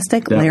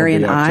fantastic. That Larry will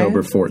be and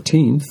October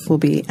 14th. will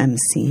be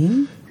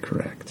emceeing.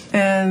 Correct.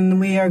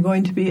 And we are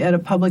going to be at a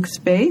public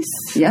space.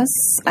 Yes,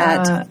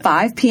 at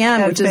 5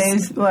 p.m., which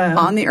is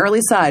on the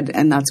early side,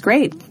 and that's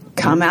great.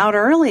 Come out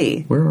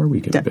early. Where are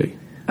we going to be?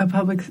 A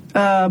public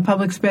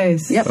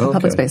space. Yep, a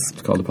public space.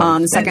 It's called a public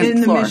on the second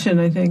in floor. In the Mission,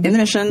 I think. In the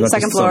Mission, Not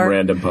second just floor. Some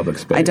random public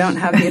space. I don't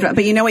have the address.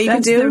 But you know what you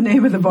can do? That's the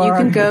name of the bar. You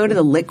can go to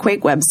the Litquake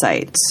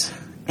website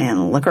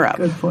and look her up.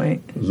 Good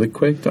point.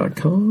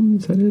 Litquake.com,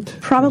 is that it?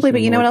 Probably,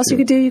 but you know what else you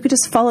could do? You could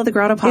just follow the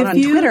GrottoPod on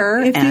Twitter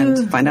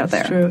and find out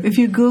there. True. If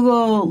you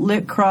Google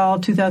Lit Crawl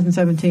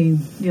 2017,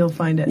 you'll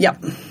find it.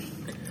 Yep.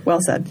 Well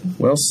said.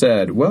 Well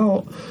said.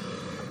 Well,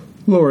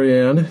 Laurie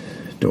Ann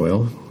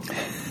Doyle.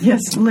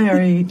 Yes,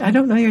 Larry. I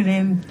don't know your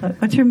name.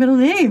 What's your middle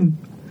name?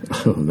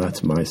 Oh,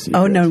 that's my secret.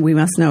 Oh, no, we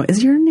must know.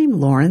 Is your name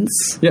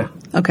Lawrence? Yeah.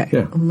 Okay.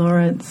 Yeah.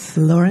 Lawrence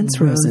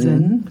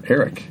Rosen.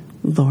 Eric.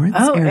 Lawrence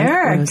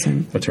Eric.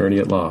 Rosen. Attorney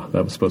at law.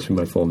 That was supposed to be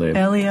my full name.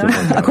 Elliot.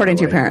 According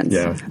to your parents.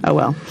 Yeah. Oh,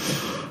 well.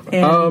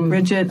 And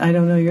Bridget, I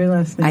don't know your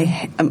last name.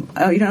 You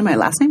don't know my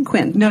last name?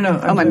 Quinn. No.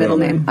 My middle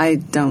name. I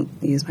don't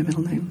use my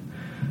middle name.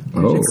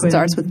 Oh. It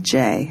starts with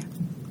J.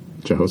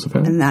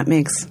 Jehoshaphat? And that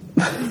makes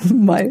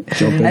my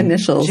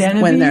initials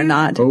Genevieve? when they're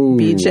not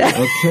BJ.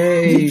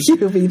 Okay.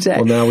 BJ.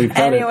 Well, now we've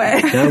got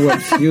anyway. it. Now we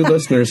have a few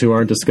listeners who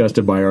aren't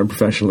disgusted by our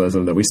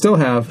unprofessionalism that we still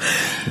have.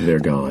 They're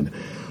gone.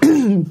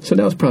 So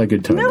now it's probably a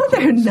good time. No,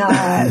 they're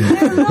not.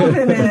 They're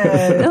loving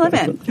it. They love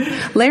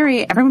it.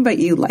 Larry, everyone but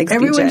you likes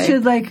Everyone BJ.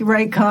 should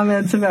write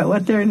comments about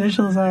what their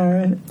initials are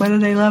and whether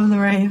they love them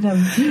or hate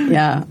them.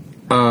 Yeah.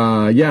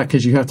 Yeah,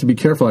 because you have to be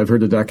careful. I've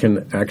heard that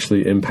can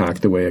actually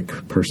impact the way a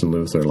person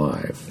lives their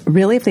life.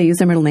 Really? If they use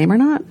their middle name or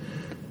not?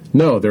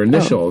 No, their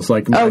initials.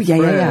 Like my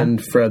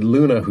friend Fred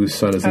Luna, whose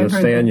son is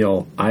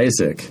Nathaniel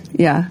Isaac.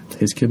 Yeah.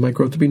 His kid might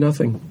grow up to be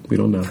nothing. We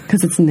don't know.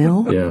 Because it's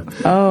nil? Yeah.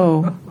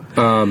 Oh.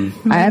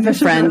 I have a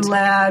friend.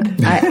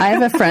 Lad. I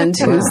have a friend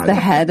who's the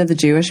head of the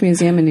Jewish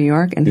Museum in New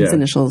York, and his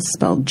initials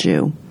spelled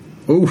Jew.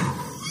 Ooh.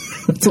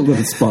 That's a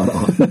little spot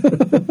on.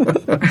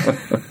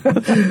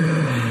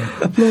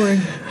 Laurie,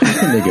 how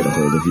can they get a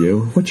hold of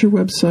you? What's your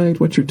website?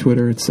 What's your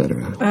Twitter,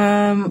 etc.?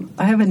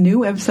 I have a new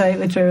website,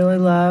 which I really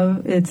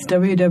love. It's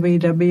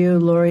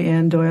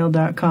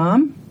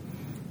www.laurieanndoyle.com.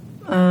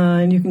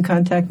 And you can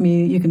contact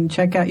me. You can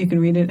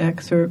read an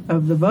excerpt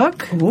of the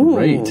book. Ooh.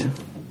 Great.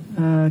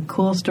 A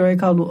cool story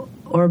called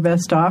Or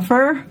Best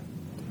Offer.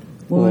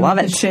 Woman Love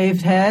with it. a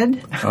shaved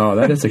head. Oh,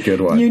 that is a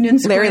good one. Union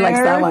Square. Larry likes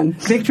that one.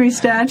 Victory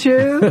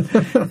statue.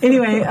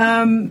 Anyway,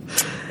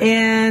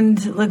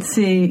 and let's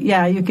see.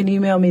 Yeah, you can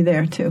email me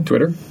there too.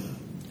 Twitter?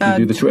 You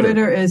do the Twitter.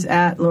 Twitter is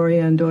at Laurie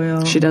Ann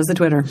Doyle. She does the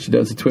Twitter. She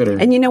does the Twitter.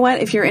 And you know what?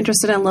 If you're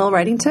interested in little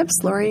writing tips,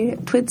 Laurie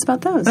tweets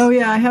about those. Oh,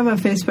 yeah, I have a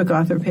Facebook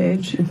author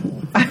page.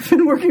 I've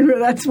been working with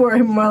that's where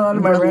a lot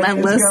of my writing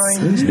is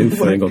going. These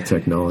newfangled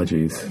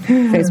technologies.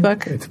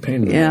 Facebook? It's a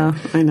pain in the Yeah,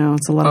 I know.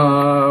 It's a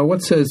lot.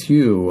 What says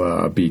you,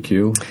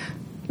 BQ?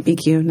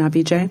 BQ, not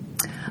BJ.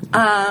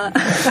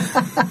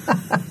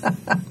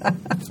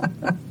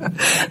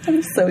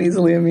 I'm so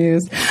easily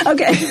amused.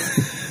 Okay.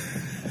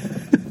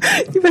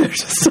 You better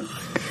just talk.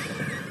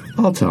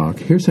 I'll talk.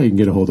 Here's how you can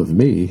get a hold of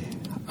me.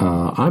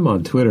 I'm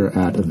on Twitter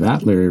at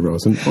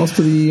 @LarryRosen.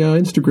 Also the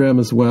Instagram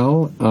as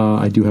well.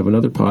 I do have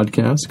another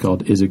podcast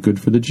called Is It Good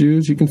for the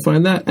Jews? You can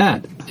find that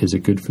at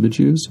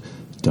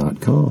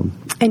isitgoodforthejews.com.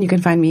 And you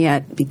can find me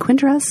at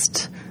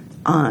BeQuinterest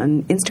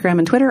on Instagram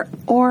and Twitter,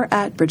 or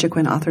at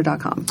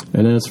BridgetQuinnAuthor.com.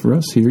 And as for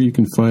us here, you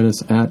can find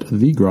us at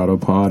The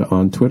GrottoPod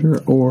on Twitter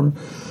or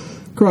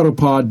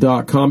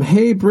GrottoPod.com.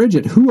 Hey,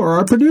 Bridget, who are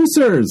our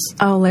producers?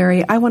 Oh,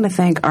 Larry, I want to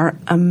thank our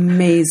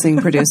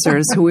amazing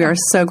producers who we are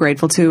so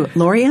grateful to.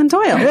 Laurie Ann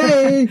Doyle.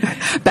 Hey!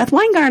 Beth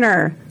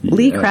Weingartner. Yeah.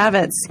 Lee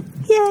Kravitz.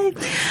 Yay.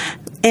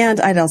 And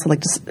I'd also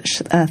like to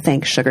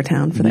thank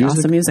Sugartown for the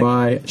awesome music.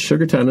 By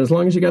Sugartown. As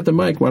long as you got the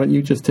mic, why don't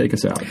you just take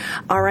us out?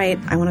 All right.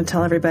 I want to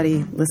tell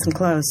everybody, listen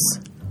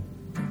close.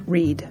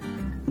 Read.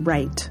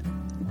 Write.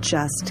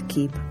 Just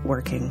keep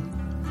working.